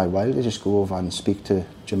worth my while to just go over and speak to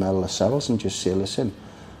Jamel Lascelles and just say, listen,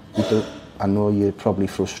 I know you're probably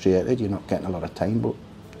frustrated, you're not getting a lot of time, but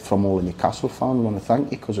from all the Newcastle fans, I want to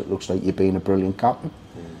thank you, because it looks like you're being a brilliant captain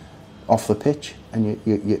off the pitch, and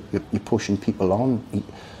you're pushing people on.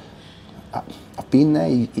 I've been there.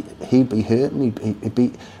 He'd be hurting. He'd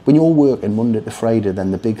be, when you're working Monday to Friday,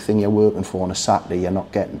 then the big thing you're working for on a Saturday you're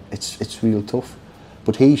not getting. It's real tough.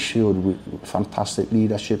 But he showed fantastic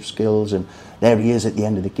leadership skills, and there he is at the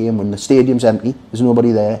end of the game when the stadium's empty. There's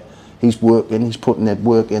nobody there. He's working. He's putting the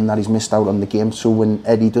work in that he's missed out on the game. So when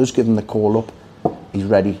Eddie does give him the call up, he's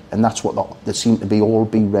ready, and that's what they seem to be, all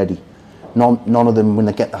be ready. None of them, when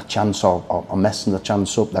they get that chance, are messing the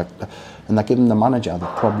chance up. And they're giving the manager the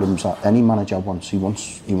problems that any manager wants. He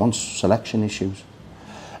wants selection issues,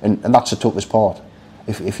 and that's the toughest part.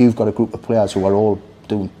 If you've got a group of players who are all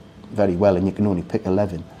doing very well and you can only pick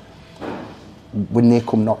 11, when they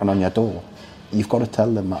come knocking on your door, you've got to tell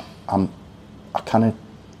them that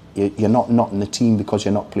you're not in the team because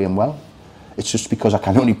you're not playing well. It's just because I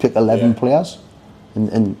can only pick 11 players.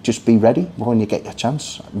 And just be ready when you get your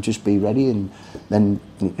chance. Just be ready, and then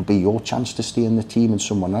it'll be your chance to stay in the team, and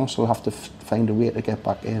someone else will have to find a way to get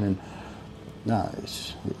back in. And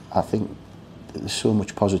I think there's so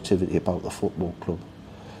much positivity about the football club.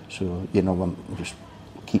 So I'm just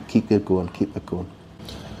keep it going, keep it going.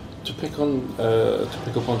 To pick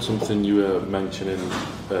up on something you were mentioning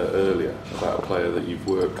earlier about a player that you've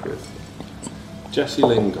worked with, Jesse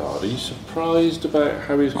Lingard. Are you surprised about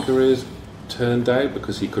how his career's turned out?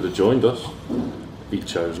 Because he could have joined us, he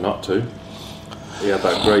chose not to. He had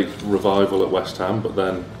that great revival at West Ham, but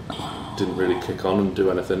then didn't really kick on and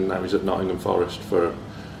do anything. Now he's at Nottingham Forest for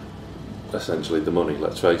essentially the money,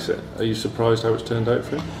 let's face it. Are you surprised how it's turned out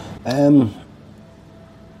for him?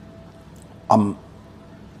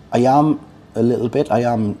 I am a little bit. I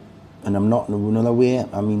am, and I'm not in another way.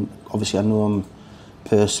 I mean, obviously I know him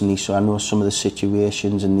personally, so I know some of the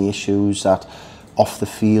situations and the issues that off the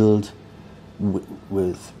field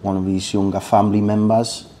with one of his younger family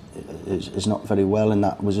members is not very well, and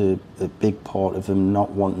that was a big part of him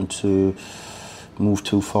not wanting to move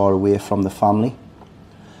too far away from the family.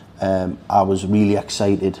 I was really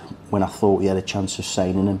excited when I thought he had a chance of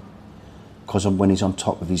signing him, because when he's on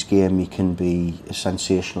top of his game he can be a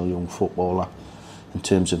sensational young footballer in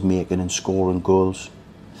terms of making and scoring goals.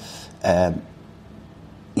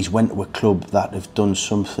 He's went to a club that have done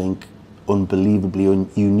something unbelievably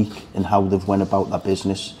unique in how they've went about their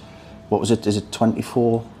business. What was it? Is it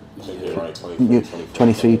 24? Yeah, right,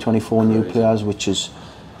 23, 24 new players, which is,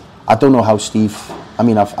 I don't know how Steve, I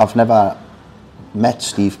mean, I've never met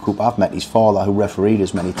Steve Cooper. I've met his father, who refereed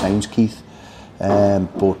us many times, Keith,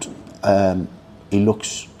 but he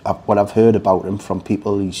looks, what I've heard about him from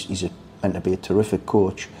people, he's meant to be a terrific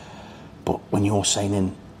coach, but when you're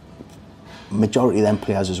signing, majority of them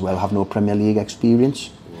players as well have no Premier League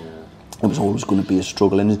experience. It was always going to be a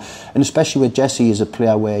struggle, and especially with Jesse as a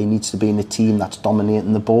player where he needs to be in a team that's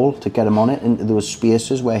dominating the ball to get him on it into those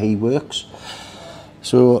spaces where he works.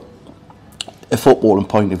 So, a footballing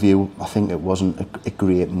point of view, I think it wasn't a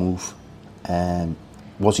great move.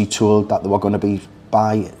 Was he told that they were going to be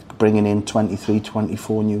bringing in 23,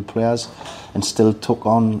 24 new players and still took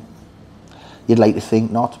on? You'd like to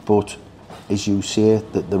think not, but as you say,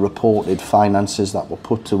 that the reported finances that were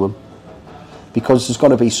put to him, because there's got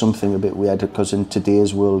to be something a bit weird, because in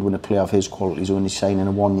today's world, when a player of his quality is only signing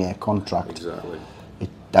a 1-year contract, Exactly.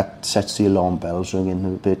 That sets the alarm bells ringing a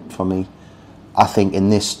bit for me. I think in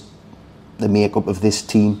the makeup of this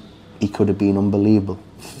team, he could have been unbelievable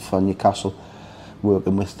for Newcastle,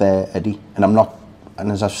 working with Eddie. And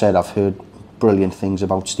as I've said, I've heard brilliant things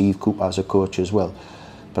about Steve Cooper as a coach as well,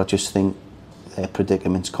 but I just think their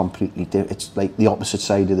predicament's completely different. It's like the opposite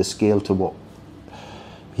side of the scale to what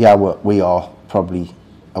we are probably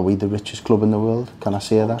are we the richest club in the world? Can I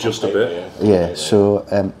say that? Just a bit. Yeah, so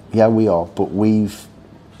yeah, we are, but we've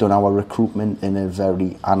done our recruitment in a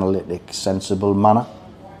very analytic, sensible manner,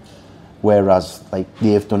 whereas like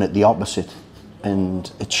they've done it the opposite,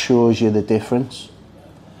 and it shows you the difference.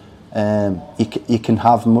 You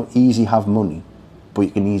can easy have money, but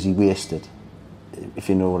you can easily waste it, if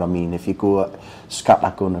you know what I mean. If you go a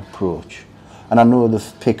scattergun approach, and I know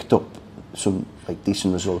they've picked up some like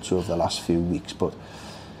decent results over the last few weeks, but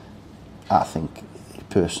I think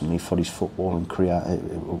personally for his footballing career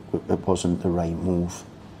it wasn't the right move.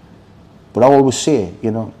 But I always say,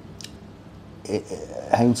 you know,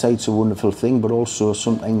 hindsight's a wonderful thing, but also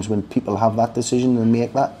sometimes when people have that decision and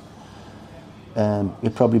make that,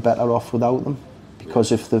 you're probably better off without them,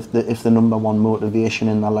 because if the number one motivation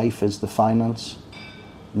in their life is the finance,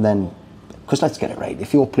 then, because let's get it right,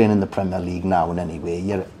 if you're playing in the Premier League now in any way,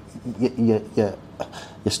 you're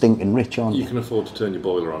stinking rich, aren't you? You can afford to turn your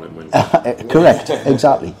boiler on in winter. Correct,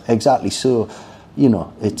 exactly. So, you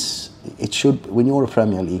know, it should, when you're a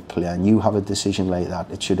Premier League player and you have a decision like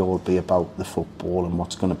that, it should all be about the football and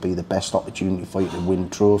what's going to be the best opportunity for you to win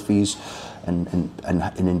trophies and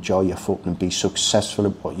enjoy your football and be successful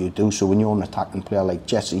at what you do. So when you're an attacking player like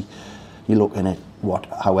Jesse, you're looking at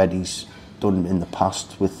how Eddie's done in the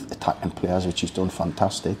past with attacking players, which he's done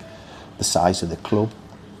fantastic. The size of the club,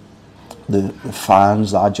 the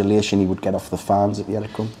fans, the adulation he would get off the fans if he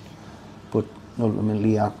had come. But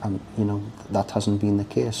ultimately, you know, that hasn't been the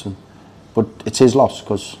case. But it's his loss,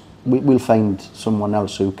 because we'll find someone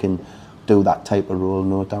else who can do that type of role,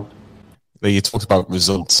 no doubt. You talked about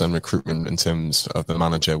results and recruitment in terms of the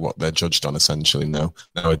manager, what they're judged on essentially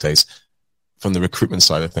nowadays. From the recruitment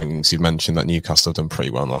side of things, you mentioned that Newcastle have done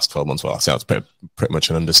pretty well in the last 12 months. Well, I'd say that's pretty much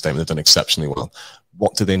an understatement. They've done exceptionally well.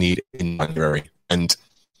 What do they need in January? And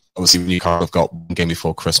obviously, Newcastle have got one game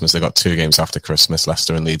before Christmas. They've got 2 games after Christmas,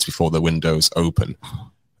 Leicester and Leeds, before the windows open.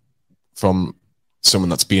 From someone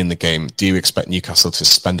that's been in the game, do you expect Newcastle to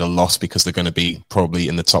spend a lot because they're going to be probably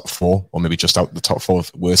in the top 4 or maybe just out the top 4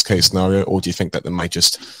 worst case scenario? Or do you think that they might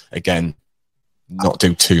just, again, not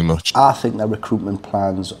do too much? I think their recruitment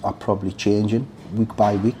plans are probably changing week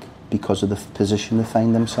by week because of the position they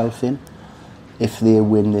find themselves in. If they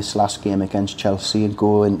win this last game against Chelsea and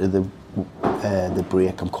go into the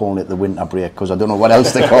break, I'm calling it the winter break because I don't know what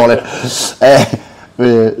else to call it,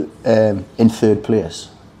 in third place,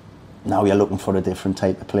 now you're looking for a different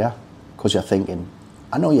type of player, because you're thinking,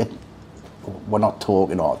 I know we're not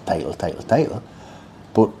talking title,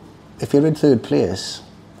 but if you're in third place,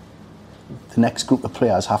 the next group of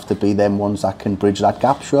players have to be them ones that can bridge that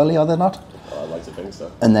gap, surely, are they not? I'd like to think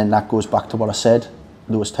so. And then that goes back to what I said,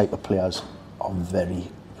 those type of players are very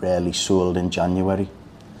rarely sold in January.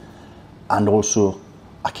 And also,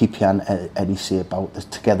 I keep hearing Eddie say about the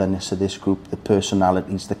togetherness of this group, the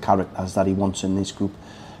personalities, the characters that he wants in this group.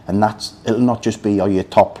 And it'll not just be, are you a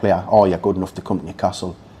top player, or you're good enough to come to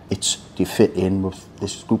Newcastle. It's, do you fit in with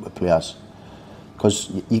this group of players? Because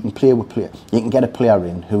you can you can get a player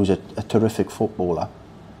in who's a terrific footballer,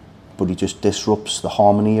 but he just disrupts the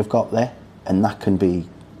harmony you've got there, and that can be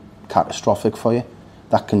catastrophic for you.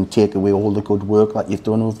 That can take away all the good work that you've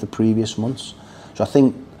done over the previous months. So I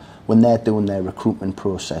think when they're doing their recruitment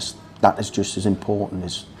process, that is just as important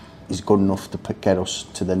as is good enough to get us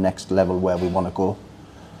to the next level where we want to go.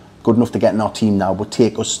 Good enough to get in our team now, but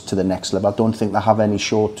take us to the next level. I don't think they have any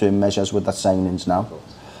short-term measures with their signings now.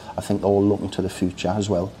 I think they're all looking to the future as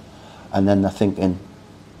well. And then they're thinking,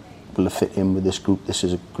 will they fit in with this group? This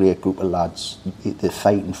is a great group of lads. They're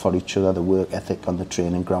fighting for each other. The work ethic on the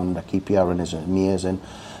training ground, I keep hearing, is amazing.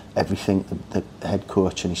 Everything the head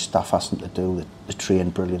coach and his staff has them to do, they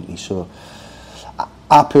train brilliantly. So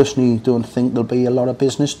I personally don't think there'll be a lot of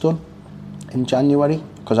business done in January,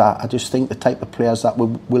 because I just think the type of players that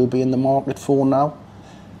will be in the market for now,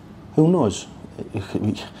 who knows?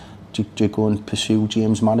 Do you go and pursue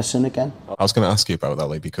James Maddison again? I was going to ask you about that,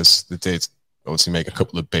 Lee, because they did obviously make a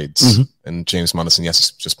couple of bids, and James Maddison, yes,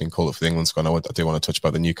 he's just been called up for the England squad. I do want to touch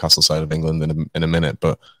about the Newcastle side of England in a minute,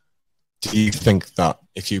 but do you think that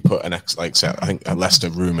if you put an like say, I think Leicester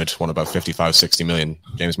rumoured one about 55, 60 million,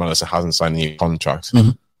 James Maddison hasn't signed a new contract.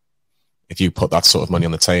 If you put that sort of money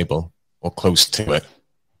on the table, or close to it,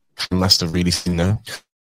 can Leicester really say no?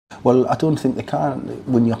 Well, I don't think they can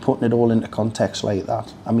when you're putting it all into context like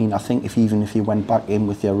that. I mean, I think if you went back in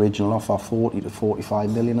with the original offer, 40 to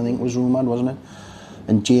 45 million, I think was rumoured, wasn't it?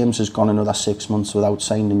 And James has gone another 6 months without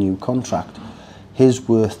signing a new contract. His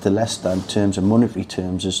worth to Leicester in terms of monetary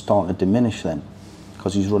terms is starting to diminish then,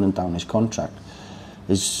 because he's running down his contract.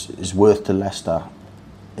 His worth to Leicester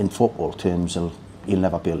in football terms, he'll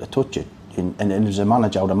never be able to touch it. And as a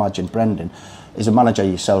manager, I would imagine, Brendan, as a manager,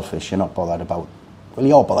 you're selfish. You're not bothered about. Well,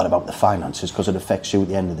 you're bothered about the finances because it affects you at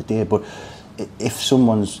the end of the day. But if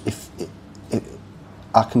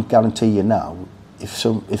I can guarantee you now,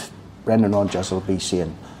 if Brendan Rodgers will be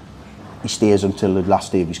saying he stays until the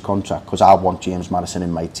last day of his contract because I want James Maddison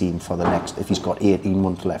in my team for the next, if he's got 18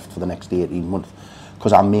 months left for the next 18 months,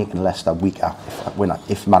 because I'm making Leicester weaker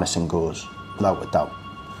if Maddison goes, without a doubt.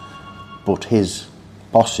 But his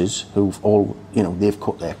bosses, who've all, they've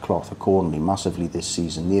cut their cloth accordingly massively this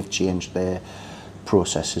season. They've changed their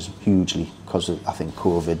processes hugely because of, I think,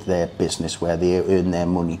 COVID. Their business where they earn their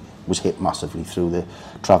money was hit massively through the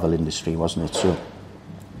travel industry, wasn't it? So,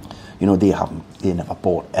 they never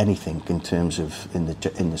bought anything in terms of in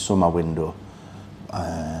the summer window.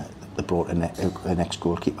 They brought an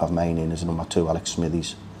ex-goalkeeper of mine in as number 2, Alex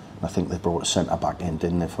Smithies. I think they brought a centre-back in,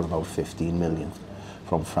 didn't they, for about 15 million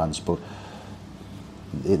from France. But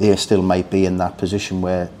they still might be in that position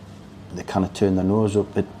where they kind of turn their nose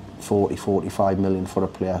up at 40, 45 million for a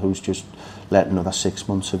player who's just let another 6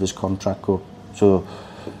 months of his contract go. So,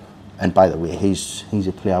 and by the way, he's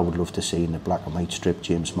a player I would love to see in the black and white strip,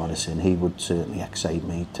 James Maddison. He would certainly excite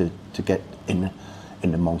me to get in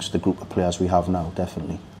amongst the group of players we have now,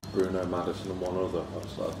 definitely. Bruno, Maddison and one other.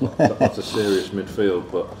 That's a serious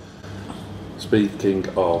midfield. But speaking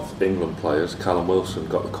of England players, Callum Wilson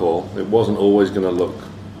got the call. It wasn't always going to look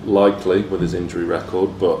likely with his injury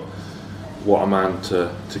record, but what a man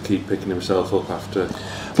to keep picking himself up after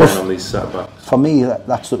playing on these setbacks. For me,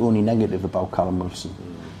 that's the only negative about Callum Wilson,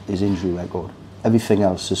 his injury record. Everything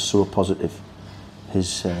else is so positive.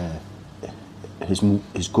 His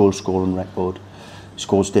goal scoring record, he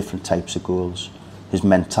scores different types of goals. His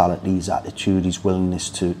mentality, his attitude, his willingness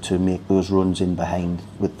to make those runs in behind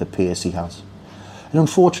with the pace he has. And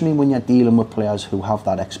unfortunately, when you're dealing with players who have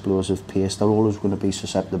that explosive pace, they're always going to be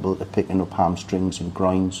susceptible to picking up hamstrings and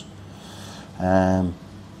groins. I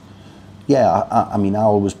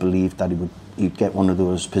always believed that he'd get one of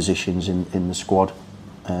those positions in the squad.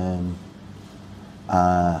 But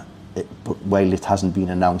while it hasn't been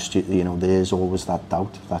announced, there's always that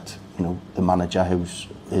doubt that the manager, whose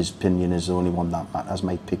his opinion is the only one that matters,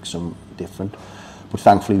 might pick some different. But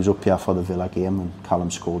thankfully, he was up here for the Villa game, and Callum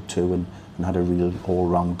scored 2 and had a real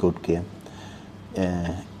all-round good game.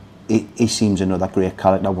 He seems another great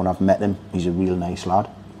character. When I've met him, he's a real nice lad,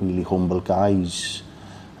 really humble guy.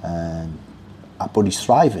 But he's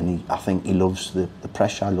thriving. I think he loves the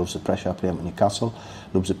pressure. Loves the pressure playing at Newcastle.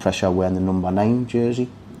 Loves the pressure wearing the number 9 jersey.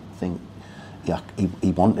 I think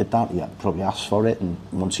he wanted that. He probably asked for it, and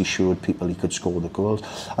once he showed people he could score the goals.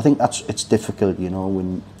 I think it's difficult,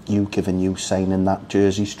 when you signing that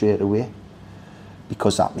jersey straight away,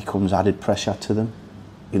 because that becomes added pressure to them.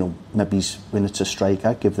 Maybe when it's a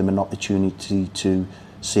striker, give them an opportunity to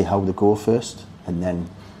see how they go first, and then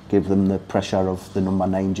give them the pressure of the number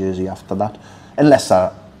 9 jersey after that. Unless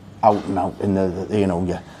they're out and out in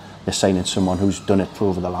you're signing someone who's done it for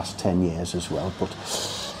over the last 10 years as well. But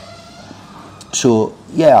so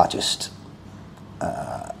yeah,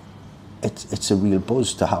 it's a real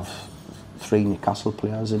buzz to have 3 Newcastle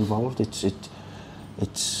players involved. It's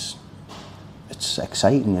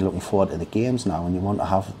exciting. You're looking forward to the games now, and you want to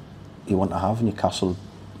have Newcastle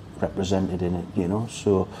represented in it.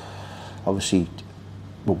 So obviously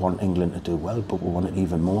we want England to do well, but we want it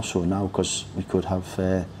even more so now because we could have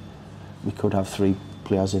 3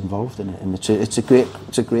 players involved in it, and it's a great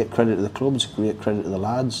credit to the club. It's a great credit to the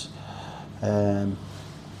lads.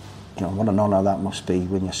 What an honour that must be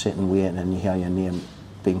when you're sitting waiting and you hear your name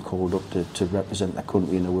being called up to represent the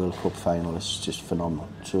country in the World Cup final. It's just phenomenal.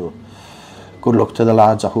 So good luck to the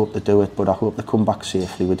lads. I hope they do it, but I hope they come back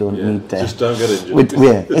safely. We don't need just don't get injured.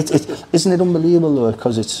 Isn't it unbelievable though?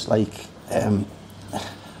 Because it's like I'm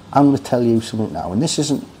going to tell you something now, and this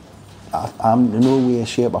isn't. I'm in no way,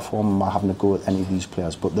 shape or form am I having to go at any of these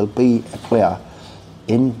players, but there'll be a player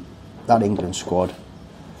in that England squad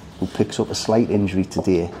who picks up a slight injury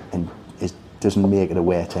today and doesn't make it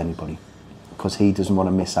aware to anybody because he doesn't want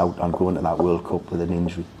to miss out on going to that World Cup with an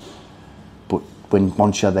injury. But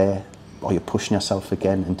once you're there, or you're pushing yourself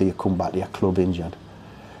again, and do you come back to your club injured?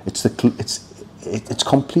 It's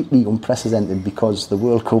completely unprecedented because the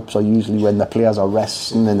World Cups are usually when the players are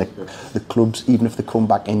resting, and the clubs, even if they come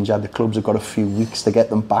back injured, the clubs have got a few weeks to get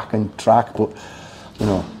them back on track. But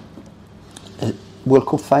World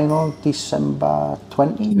Cup final December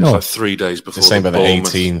 20? No, like 3 days before December the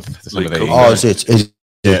 18th. December the 18th. Oh, is it?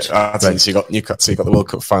 Yeah, right. So you got Newcastle, you got the World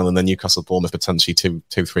Cup final, and then Newcastle Bournemouth potentially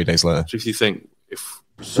 3 days later. So if you think if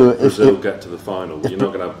Brazil get to the final, you're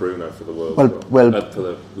not going to have Bruno for the World Cup. Well, for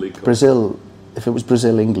the League Cup. Brazil. If it was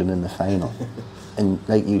Brazil England in the final, and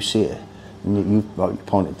like you say, and you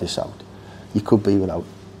pointed this out, you could be without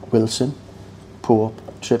Wilson, Pope,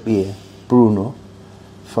 Trippier, Bruno,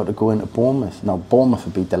 for to go into Bournemouth. Now, Bournemouth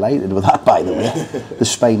would be delighted with that, by the way. The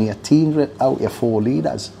Spanier team ripped out your 4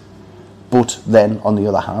 leaders. But then, on the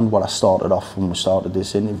other hand, what I started off when we started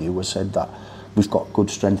this interview was said that we've got good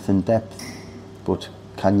strength and depth. But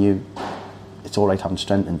it's all right having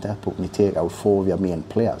strength and depth, but when you take out 4 of your main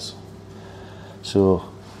players. So,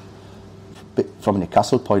 from a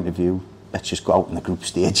Newcastle point of view, let's just go out in the group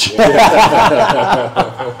stage.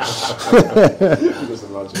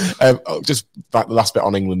 Just the last bit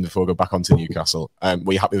on England before we go back onto Newcastle.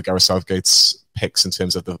 Were you happy with Gareth Southgate's picks in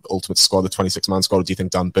terms of the ultimate squad, the 26-man squad? Or do you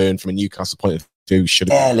think Dan Burn, from a Newcastle point of view, should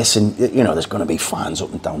have... Yeah, listen, there's going to be fans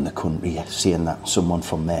up and down the country saying that someone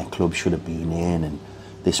from their club should have been in and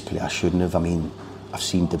this player shouldn't have. I mean, I've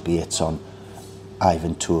seen debates on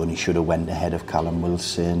Ivan Toney should have went ahead of Callum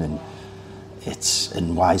Wilson, and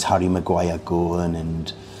why is Harry Maguire going,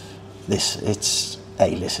 and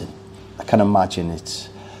hey, listen, I can imagine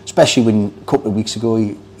especially when a couple of weeks ago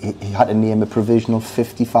he had to name a provisional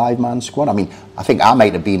 55-man squad. I mean, I think I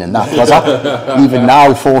might have been in that, because even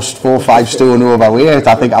now, 4 or 5 stone overweight,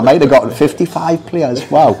 I think I might have got 55 players.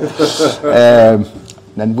 Wow.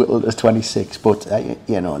 Then whittled to 26, but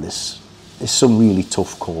there's some really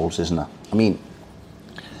tough calls, isn't there? I mean,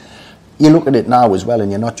 you look at it now as well,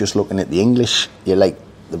 and you're not just looking at the English. There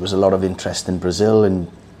was a lot of interest in Brazil,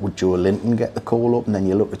 and would Joe Linton get the call up? And then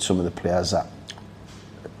you look at some of the players that,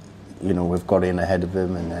 we've got in ahead of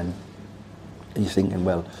him, and then you're thinking,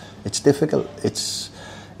 well, it's difficult.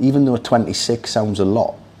 Even though 26 sounds a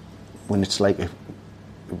lot, when it's like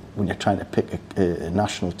when you're trying to pick a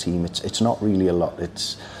national team, it's not really a lot.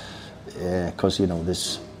 It's because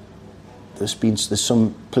there's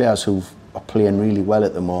some players who are playing really well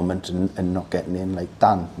at the moment and not getting in, like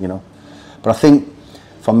Dan, But I think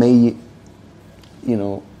for me,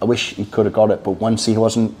 I wish he could have got it, but once he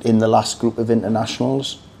wasn't in the last group of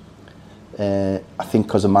internationals, I think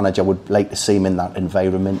because the manager would like to see him in that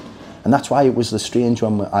environment. And that's why it was the strange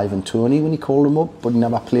one with Ivan Toney when he called him up, but he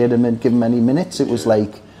never played him and give him any minutes. It was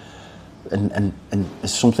like, and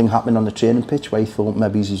something happened on the training pitch where he thought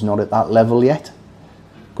maybe he's not at that level yet.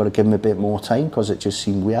 Got to give him a bit more time, because it just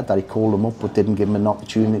seemed weird that he called him up but didn't give him an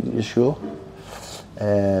opportunity to show.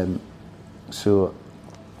 So,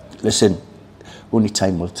 listen, only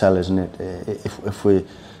time will tell, isn't it?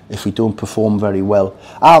 If we don't perform very well,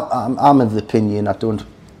 I'm of the opinion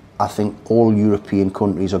I think all European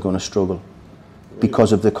countries are going to struggle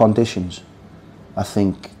because of the conditions. I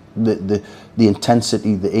think the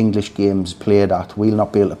intensity the English games played at, we'll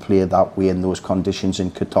not be able to play that way in those conditions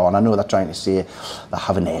in Qatar. And I know they're trying to say they're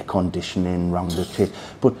having air conditioning around the pitch,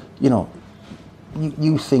 but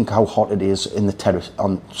you think how hot it is in the terrace,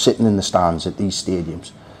 sitting in the stands at these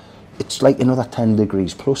stadiums. It's like another 10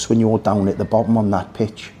 degrees plus when you're down at the bottom on that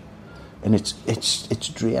pitch, and it's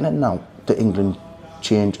draining now. The England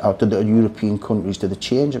change out to the European countries, do they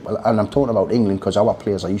change it? And I'm talking about England because our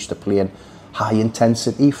players are used to playing high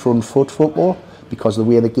intensity front foot football because of the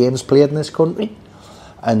way the game's played in this country,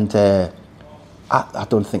 and I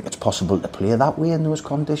don't think it's possible to play that way in those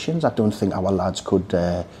conditions. I don't think our lads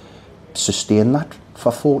could sustain that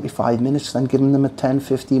for 45 minutes, then giving them a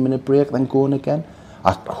 10-15 minute break, then going again.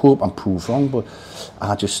 I hope I'm proved wrong, but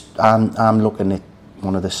I'm looking at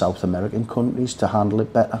one of the South American countries to handle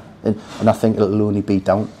it better, and I think it'll only be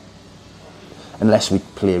down, unless we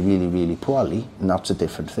play really, really poorly, and that's a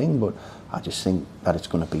different thing. But I just think that it's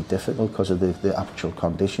going to be difficult because of the actual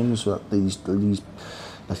conditions that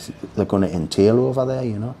they're going to entail over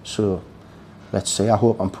there, So let's see. I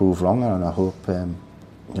hope I'm proved wrong, and I hope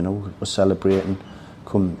we're celebrating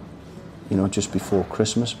come just before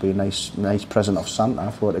Christmas. Be a nice present of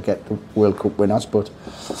Santa for to get the World Cup winners. But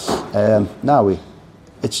now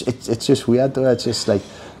it's just weird though. It's just like,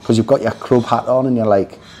 because you've got your club hat on and you're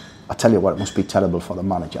like, I tell you what, it must be terrible for the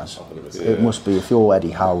managers. Yeah. It must be, if you're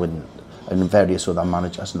Eddie Howe and various other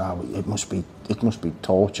managers now, it must be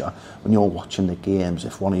torture when you're watching the games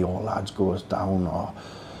if one of your lads goes down, or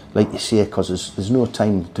like you say, because there's no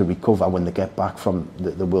time to recover when they get back from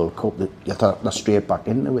the World Cup. They're straight back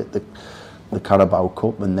into it, the Carabao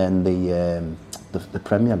Cup and then the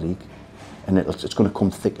Premier League, and it's going to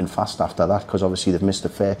come thick and fast after that, because obviously they've missed a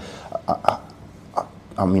fair.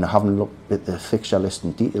 I mean, I haven't looked at the fixture list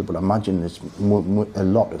in detail, but I imagine there's a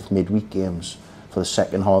lot of midweek games for the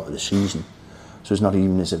second half of the season. So it's not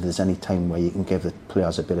even as if there's any time where you can give the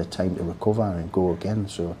players a bit of time to recover and go again.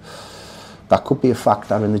 So that could be a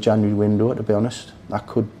factor in the January window, to be honest. That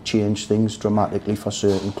could change things dramatically for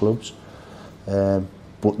certain clubs.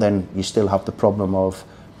 But then you still have the problem of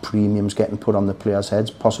premiums getting put on the players'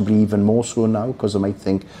 heads, possibly even more so now, because they might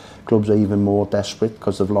think clubs are even more desperate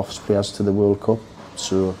because they've lost players to the World Cup.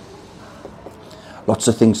 So lots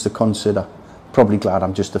of things to consider. Probably glad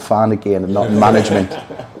I'm just a fan again and not in management.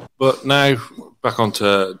 But now back on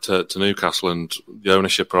to Newcastle, and the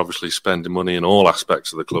ownership are obviously spending money in all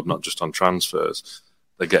aspects of the club, not just on transfers.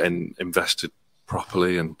 They're getting invested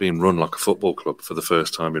properly and being run like a football club for the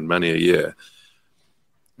first time in many a year.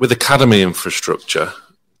 With academy infrastructure,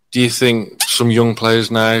 do you think some young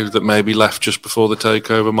players now that maybe left just before the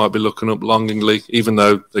takeover might be looking up longingly, even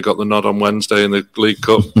though they got the nod on Wednesday in the League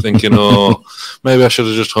Cup, thinking, oh, maybe I should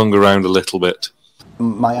have just hung around a little bit?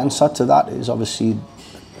 My answer to that is obviously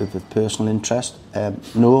of a personal interest.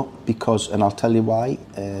 No, because, and I'll tell you why,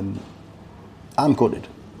 I'm gutted,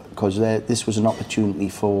 because this was an opportunity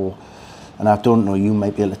for, and I don't know, you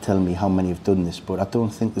might be able to tell me how many have done this, but I don't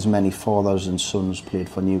think there's many fathers and sons played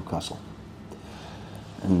for Newcastle.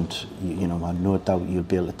 And, you know, I've no doubt you'll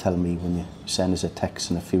be able to tell me when you send us a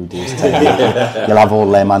text in a few days' time. You'll have all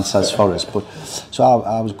them answers for us. But so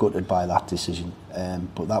I was gutted by that decision.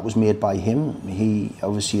 But that was made by him. He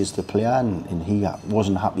obviously is the player, and he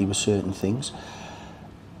wasn't happy with certain things.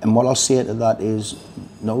 And what I'll say to that is,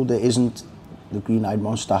 no, there isn't, the green-eyed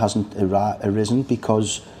monster hasn't arisen,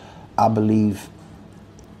 because I believe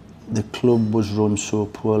the club was run so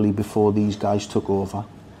poorly before these guys took over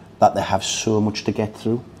that they have so much to get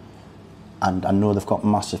through. And I know they've got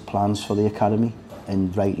massive plans for the academy,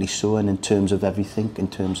 and rightly so, and in terms of everything, in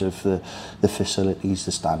terms of the facilities,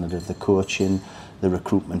 the standard of the coaching, the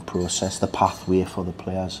recruitment process, the pathway for the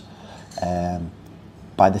players.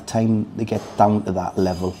 By the time they get down to that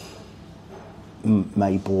level,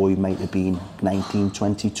 my boy might have been 19,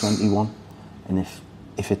 20, 21, and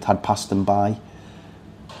if it had passed them by,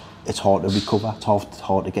 it's hard to recover, it's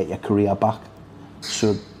hard to get your career back.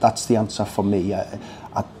 So that's the answer for me.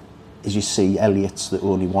 As you see, Elliot's the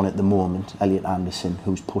only one at the moment, Elliot Anderson,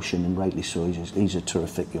 who's pushing, and rightly so. He's a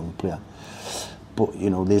terrific young player. But,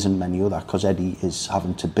 you know, there isn't many other, because Eddie is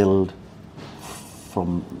having to build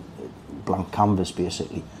from blank canvas,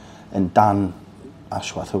 basically. And Dan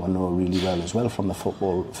Ashworth, who I know really well as well from the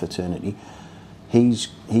football fraternity, he's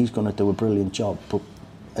going to do a brilliant job. But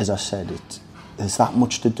as I said, there's that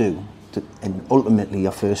much to do. And ultimately,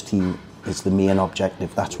 your first team is the main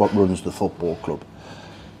objective. That's what runs the football club.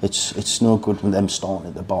 It's no good with them starting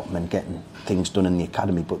at the bottom and getting things done in the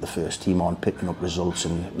academy, but the first team aren't picking up results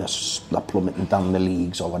and they're plummeting down the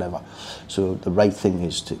leagues or whatever. So the right thing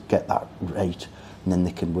is to get that right, and then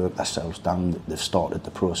they can work themselves down. They've started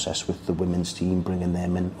the process with the women's team, bringing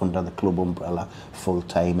them in under the club umbrella, full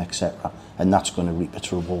time, etc. And that's going to reap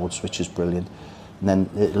its rewards, which is brilliant. And then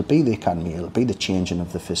it'll be the academy, it'll be the changing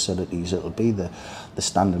of the facilities, it'll be the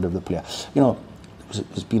standard of the player. You know,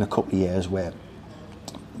 there's been a couple of years where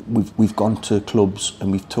we've gone to clubs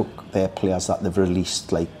and we've took their players that they've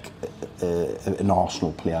released, like an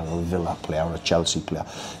Arsenal player or a Villa player or a Chelsea player,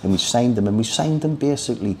 and we've signed them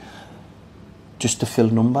basically just to fill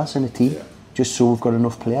numbers in a team, just so we've got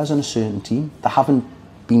enough players in a certain team. They haven't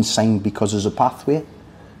been signed because there's a pathway.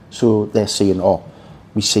 So they're saying, oh,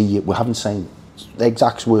 we haven't signed. The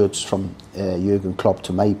exact words from Jurgen Klopp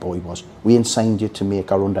to my boy was, we ain't signed you to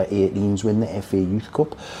make our under-18s win the FA Youth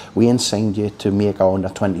Cup. We ain't signed you to make our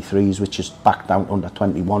under-23s, which is back down to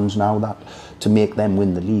under-21s now, that to make them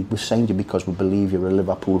win the league. We've signed you because we believe you're a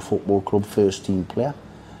Liverpool Football Club first-team player.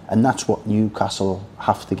 And that's what Newcastle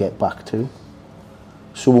have to get back to.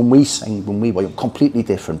 So when we were completely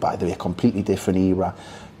different, by the way, completely different era.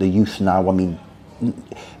 The youth now, I mean,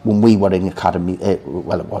 when we were in academy, it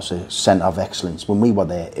was a centre of excellence. When we were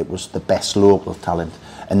there, it was the best local talent,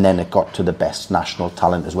 and then it got to the best national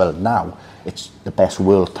talent as well. Now it's the best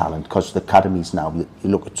world talent, because the academies now, you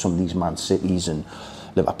look at some of these Man Cities and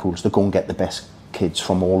Liverpools, they go and get the best kids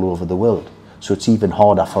from all over the world. So it's even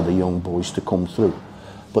harder for the young boys to come through.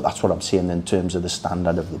 But that's what I'm saying in terms of the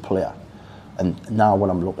standard of the player. And now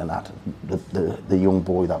what I'm looking at, the young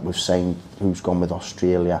boy that we've signed, who's gone with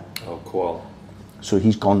Australia. Oh, Qual. So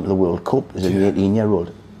he's gone to the World Cup as an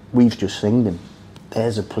 18-year-old. We've just signed him.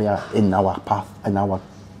 There's a player in our path, in our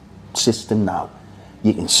system now.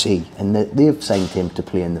 You can see. And they've signed him to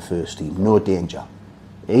play in the first team. No danger.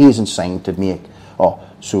 He isn't signed to make,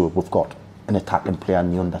 so we've got an attacking player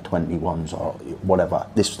in the under-21s or whatever.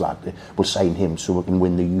 This lad, we'll sign him so we can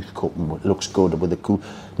win the Youth Cup and it looks good with the coup.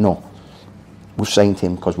 No. We've signed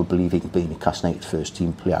him because we believe he can be a Newcastle United first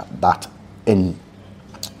team player.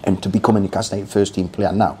 And to become a Newcastle United first team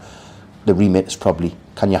player now, the remit is probably,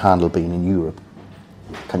 can you handle being in Europe?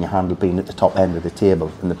 Can you handle being at the top end of the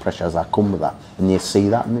table and the pressures that come with that? And they see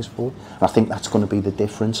that in this board. And I think that's going to be the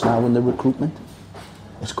difference now in the recruitment.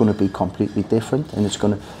 it's going to be completely different, and it's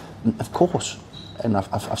going to, of course, and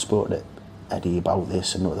I've spoken to Eddie about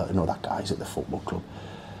this and other guys at the football club.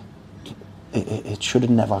 It should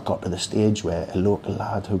have never got to the stage where a local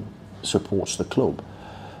lad who supports the club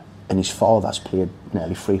and his father's played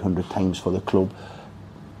nearly 300 times for the club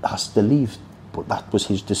has to leave. But that was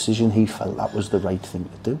his decision. He felt that was the right thing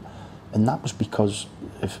to do. And that was because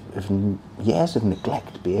of years of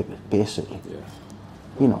neglect, basically. Yeah.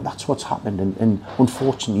 You know, that's what's happened. And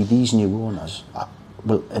unfortunately, these new owners,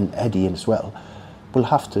 and Eddie as well, will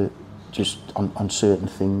have to just, on certain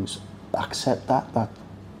things, accept that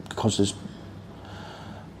because there's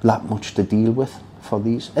that much to deal with for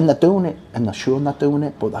these. And they're doing it, and they're showing they're doing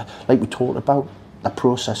it. But like we talked about, the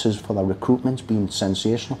processes for their recruitment's been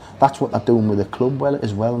sensational. That's what they're doing with the club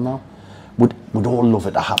as well now. We'd all love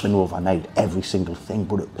it to happen overnight, every single thing.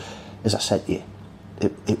 But as I said to you,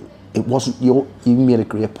 it wasn't. You made a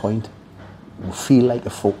great point. We feel like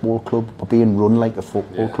a football club. We're being run like a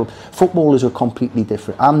football club. Football is a completely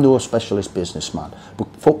different. I'm no specialist businessman,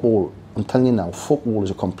 but football, I'm telling you now, football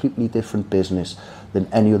is a completely different business than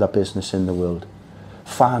any other business in the world.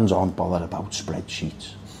 Fans aren't bothered about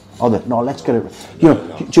spreadsheets. No, let's get it. Do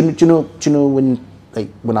you know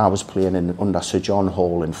when I was playing under Sir John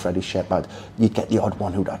Hall and Freddie Shepherd, you get the odd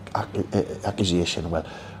one who'd accusation. Well,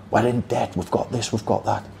 we're in debt. We've got this. We've got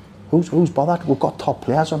that. Who's bothered? We've got top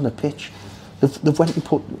players on the pitch. They've went and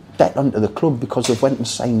put debt onto the club because they've went and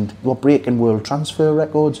signed. They were breaking world transfer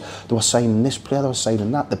records. They were signing this player. They were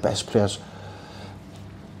signing that. The best players.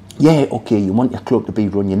 Yeah, okay, you want your club to be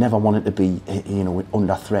run. You never want it to be,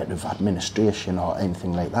 under threat of administration or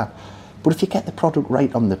anything like that. But if you get the product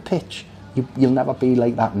right on the pitch, you'll never be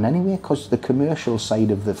like that in any way, because the commercial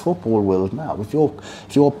side of the football world now, if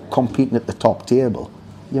you're competing at the top table,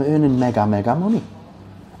 you're earning mega money.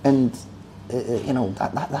 And,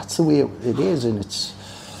 that's the way it is, and it's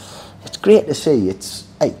great to see.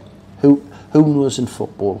 Who knows in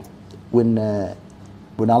football, when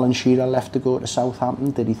Alan Shearer left to go to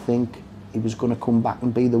Southampton, did he think he was going to come back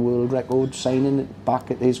and be the world record signing it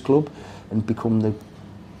back at his club and become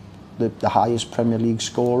the highest Premier League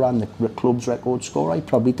scorer and the club's record scorer? He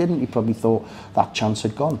probably didn't. He probably thought that chance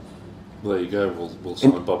had gone. Well, there you go. We'll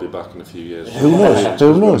sign Bobby back in a few years. Who knows?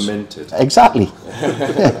 Who knows? Minted. Exactly.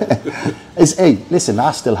 Listen,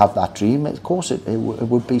 I still have that dream. Of course, it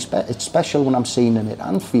would be it's special when I'm seeing him at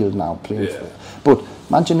Anfield now playing for it. But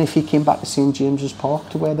imagine if he came back to St James's Park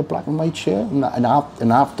to wear the black and white shirt, and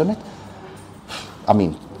I've done it. I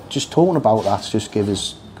mean, just talking about that just gives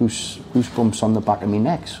us goosebumps on the back of my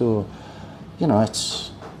neck. So,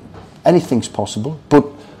 it's anything's possible. But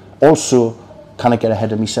also, can I get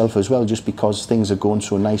ahead of myself as well, just because things are going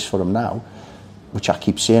so nice for him now, which I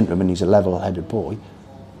keep saying to him, and he's a level-headed boy.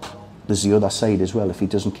 There's the other side as well if he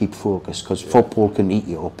doesn't keep focused, because football can eat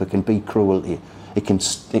you up, it can be cruelty, it can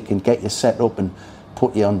get you set up and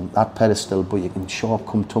put you on that pedestal, but you can sharp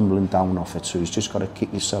come tumbling down off it. So he's just got to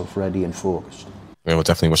keep yourself ready and focused. Yeah, we'll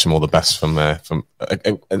definitely wish him all the best from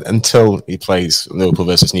until he plays Liverpool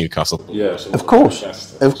versus Newcastle. Yeah, of course.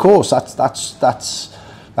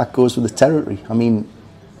 That goes with the territory. I mean,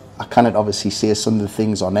 I cannot obviously say some of the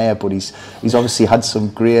things on air, but he's obviously had some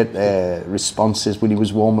great responses when he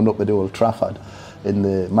was warming up at Old Trafford in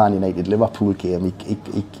the Man United Liverpool game.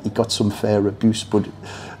 He got some fair abuse, but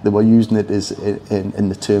they were using it as in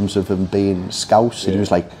the terms of him being Scouse, and he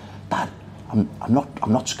was like, "Dad, I'm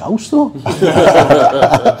not Scouse though."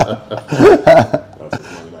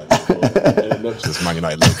 That's Man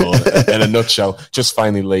United Liverpool in a nutshell. Just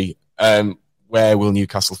finally, Lee, where will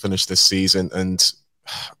Newcastle finish this season, and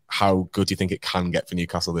how good do you think it can get for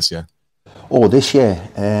Newcastle this year? Oh, this year,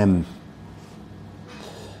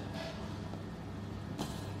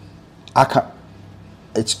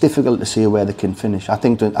 it's difficult to say where they can finish. I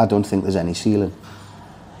don't think there's any ceiling.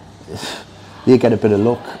 They get a bit of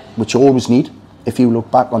luck, which you always need. If you look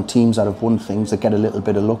back on teams that have won things, they get a little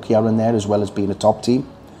bit of luck here and there, as well as being a top team.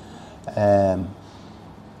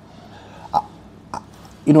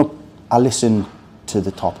 I listen to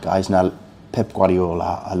the top guys now. Pep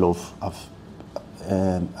Guardiola, I love. I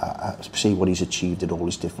see what he's achieved at all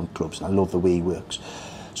his different clubs, and I love the way he works.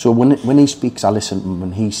 So when he speaks, I listen to him.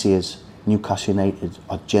 When he says Newcastle United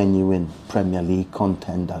are genuine Premier League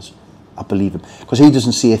contenders, I believe him, because he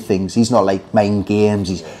doesn't say things. He's not like mind games.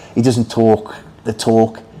 He doesn't talk the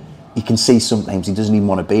talk. You can see sometimes he doesn't even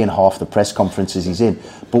want to be in half the press conferences he's in.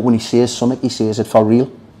 But when he says something, he says it for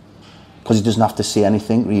real. Because he doesn't have to say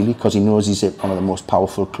anything really, because he knows he's at one of the most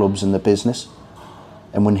powerful clubs in the business.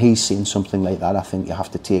 And when he's saying something like that, I think you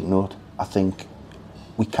have to take note. I think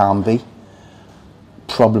we can be.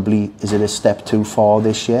 Probably, is it a step too far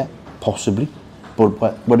this year? Possibly.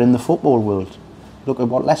 But we're in the football world. Look at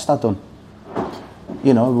what Leicester done.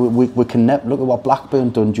 You know, we can look at what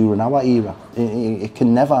Blackburn done during our era. It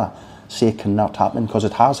can never say it cannot happen, because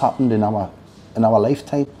it has happened in our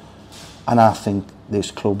lifetime. And I think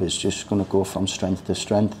this club is just going to go from strength to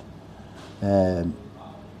strength. I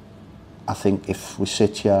think if we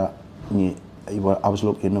sit here, I was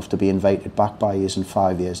lucky enough to be invited back by you in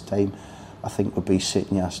 5 years' time, I think we'll be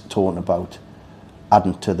sitting here talking about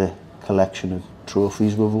adding to the collection of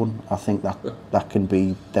trophies we've won. I think that can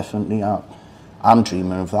be definitely I'm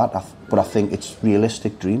dreaming of that, but I think it's a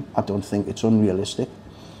realistic dream. I don't think it's unrealistic.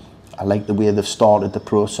 I like the way they've started the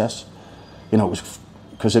process. You know, it was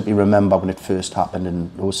because if you remember when it first happened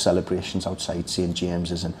and those celebrations outside St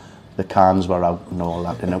James's and the cans were out and all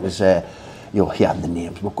that, and it was you're hearing the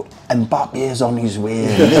names. Mbappe's on his way,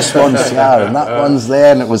 and this one's here and that one's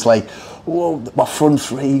there, and it was like, whoa, my front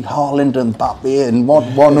three, Haaland and Mbappe and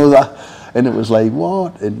one other, and it was like,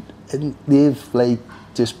 what? And they've like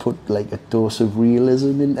just put like a dose of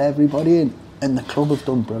realism in everybody, and the club have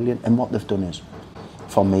done brilliant. And what they've done is,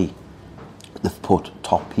 for me, they've put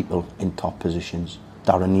top people in top positions.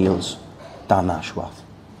 Darren Neils, Dan Ashworth,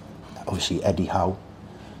 obviously Eddie Howe,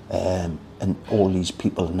 and all these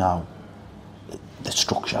people now. The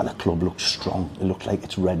structure of the club looks strong. It looks like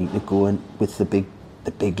it's ready to go in with the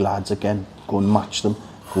big lads again. Go and match them,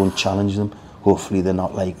 go and challenge them. Hopefully they're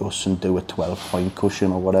not like us and do a 12-point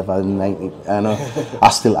cushion or whatever. I know.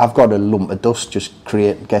 I've got a lump of dust just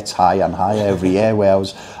gets higher and higher every year. Where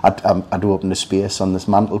I'd open a space on this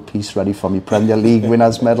mantelpiece ready for my Premier League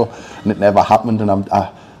winners medal, and it never happened. And I'm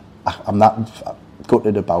that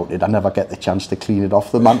gutted about it. I never get the chance to clean it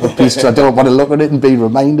off the mantelpiece because I don't want to look at it and be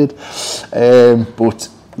reminded. But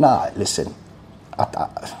nah, listen,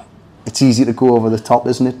 it's easy to go over the top,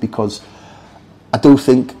 isn't it? Because I do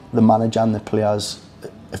think the manager and the players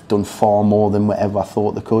have done far more than we ever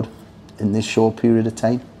thought they could in this short period of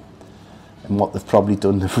time. And what they've probably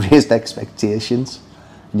done, they've raised expectations.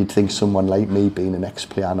 And you'd think someone like me, being an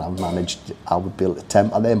ex-player and I've managed, I would be able to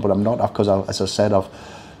temper them, but I'm not, because as I said, I've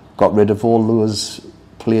got rid of all those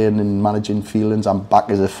playing and managing feelings. I'm back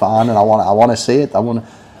as a fan, and I want to see it.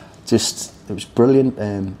 It was brilliant.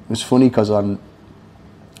 It was funny because when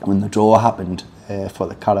the draw happened for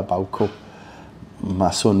the Carabao Cup,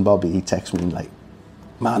 my son Bobby, he texted me like,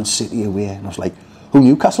 Man City away, and I was like, who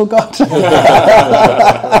Newcastle got?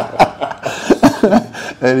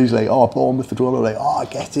 And he's like, oh, Bournemouth the draw. I was like, oh,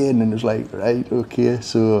 get in, and it was like, right, okay.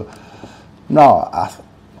 So no, I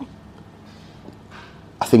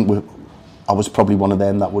think I was probably one of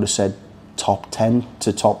them that would have said top 10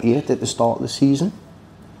 to top 8 at the start of the season.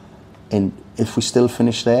 And if we still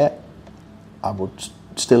finish there, I would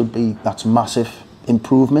still be, that's massive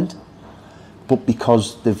improvement. But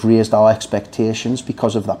because they've raised our expectations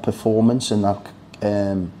because of that performance and that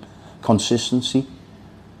consistency,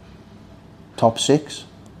 top six.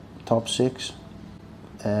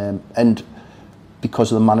 And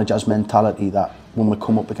because of the manager's mentality that when we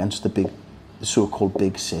come up against the so-called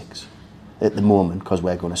big six at the moment, because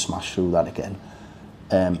we're going to smash through that again,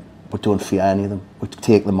 we don't fear any of them. We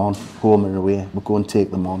take them on, home and away. We go and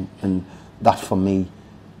take them on, and that for me,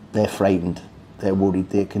 they're frightened, they're worried,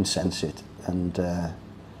 they can sense it, and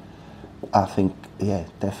I think, yeah,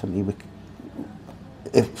 definitely.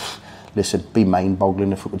 It'd be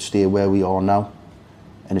mind-boggling if we could stay where we are now,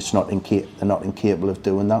 and they're not incapable of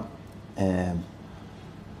doing that.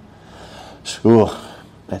 So.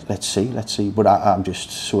 Let's see. But I'm just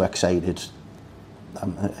so excited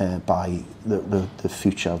by the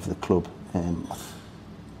future of the club.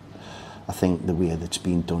 I think the way that's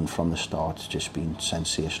been done from the start has just been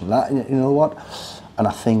sensational. You know what? And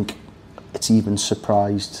I think it's even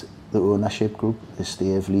surprised the ownership group, the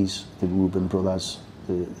Staveleys, the Reuben brothers,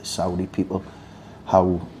 the Saudi people,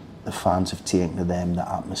 how the fans have taken to them, the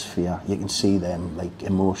atmosphere. You can see them like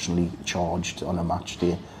emotionally charged on a match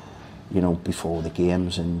day, you know, before the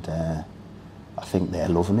games, and I think they're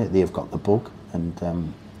loving it. They've got the bug, and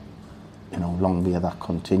you know, long may that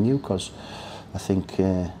continue, because I think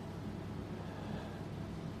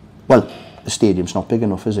well, the stadium's not big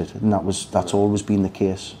enough, is it? And that's always been the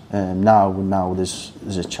case. Now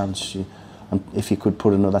there's a chance, and if you could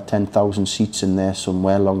put another 10,000 seats in there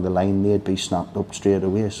somewhere along the line, they'd be snapped up straight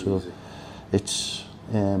away. So it's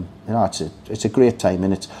you know, it's a great time,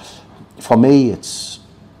 and it's, for me, it's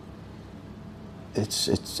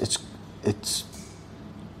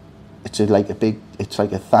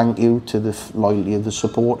like a thank you to the loyalty of the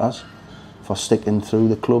supporters for sticking through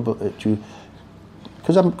the club.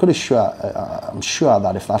 Because I'm sure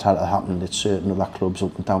that if that had happened at certain other clubs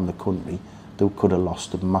up and down the country, they could have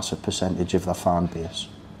lost a massive percentage of their fan base.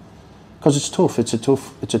 because it's tough. It's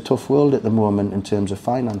a tough world at the moment in terms of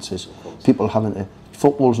finances. People having to,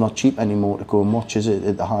 football's not cheap anymore to go and watch, is it,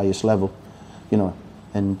 at the highest level, you know.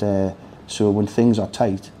 And so when things are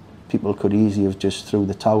tight, people could easily have just threw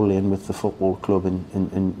the towel in with the football club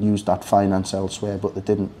and used that finance elsewhere, but they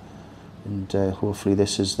didn't. And hopefully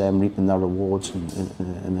this is them reaping their rewards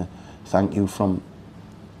and a thank you from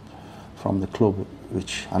the club,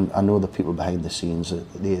 which I know the people behind the scenes,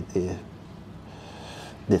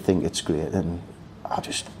 they think it's great, and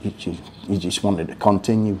you just want it to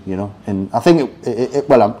continue, you know. And I think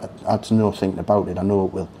well, I have no thinking about it. I know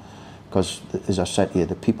it will, because as I said here,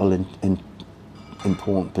 the people in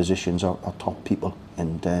important positions are top people,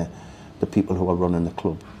 and the people who are running the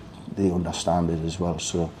club, they understand it as well.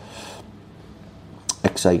 So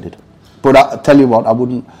excited. But I tell you what, I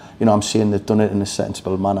wouldn't, you know, I'm saying they've done it in a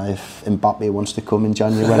sensible manner. If Mbappe wants to come in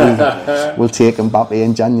January, we'll take Mbappe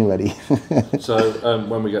in January. So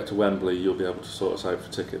when we get to Wembley, you'll be able to sort us out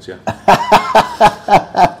for tickets, yeah?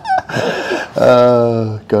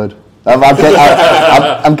 Good.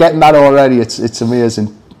 I'm getting that already. It's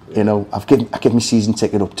amazing. You know, I gave my season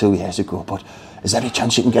ticket up 2 years ago, but is there any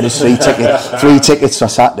chance you can get us free tickets for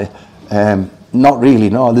Saturday? Not really,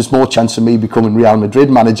 no. There's more chance of me becoming Real Madrid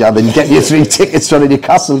manager than getting you 3 tickets for a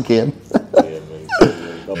Newcastle game.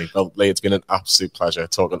 Well, Lee, it's been an absolute pleasure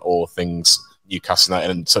talking all things Newcastle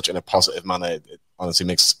United in such in a positive manner. It honestly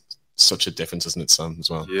makes such a difference, doesn't it, Sam, as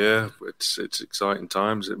well? Yeah, it's exciting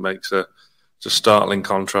times. It makes a startling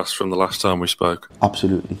contrast from the last time we spoke.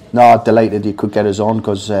 Absolutely. No, I'm delighted you could get us on,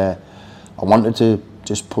 because I wanted to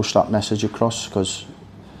just push that message across, because,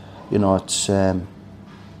 you know, it's a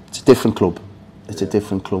different club. It's a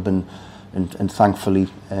different club, and thankfully,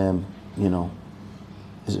 you know,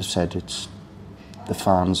 as I said, it's the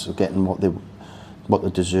fans are getting what they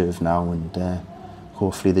deserve now, and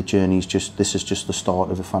hopefully this is just the start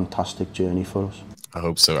of a fantastic journey for us. I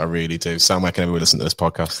hope so. I really do. Sam, where can everyone listen to this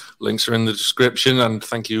podcast? Links are in the description, and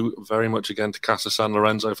thank you very much again to Casa San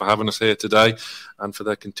Lorenzo for having us here today and for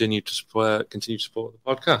their continued support of the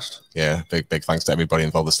podcast. Yeah, big thanks to everybody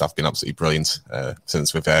involved. The staff have been absolutely brilliant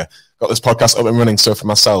since we've got this podcast up and running. So for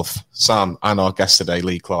myself, Sam, and our guest today,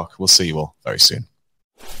 Lee Clark, we'll see you all very soon.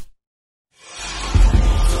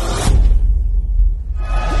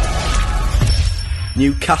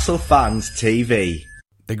 Newcastle Fans TV.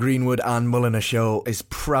 The Greenwood and Mulliner Show is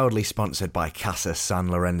proudly sponsored by Casa San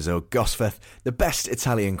Lorenzo Gosforth, the best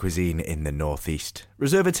Italian cuisine in the northeast.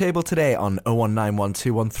 Reserve a table today on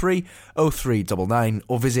 0191213 0399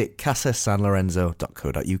 or visit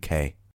casasanlorenzo.co.uk.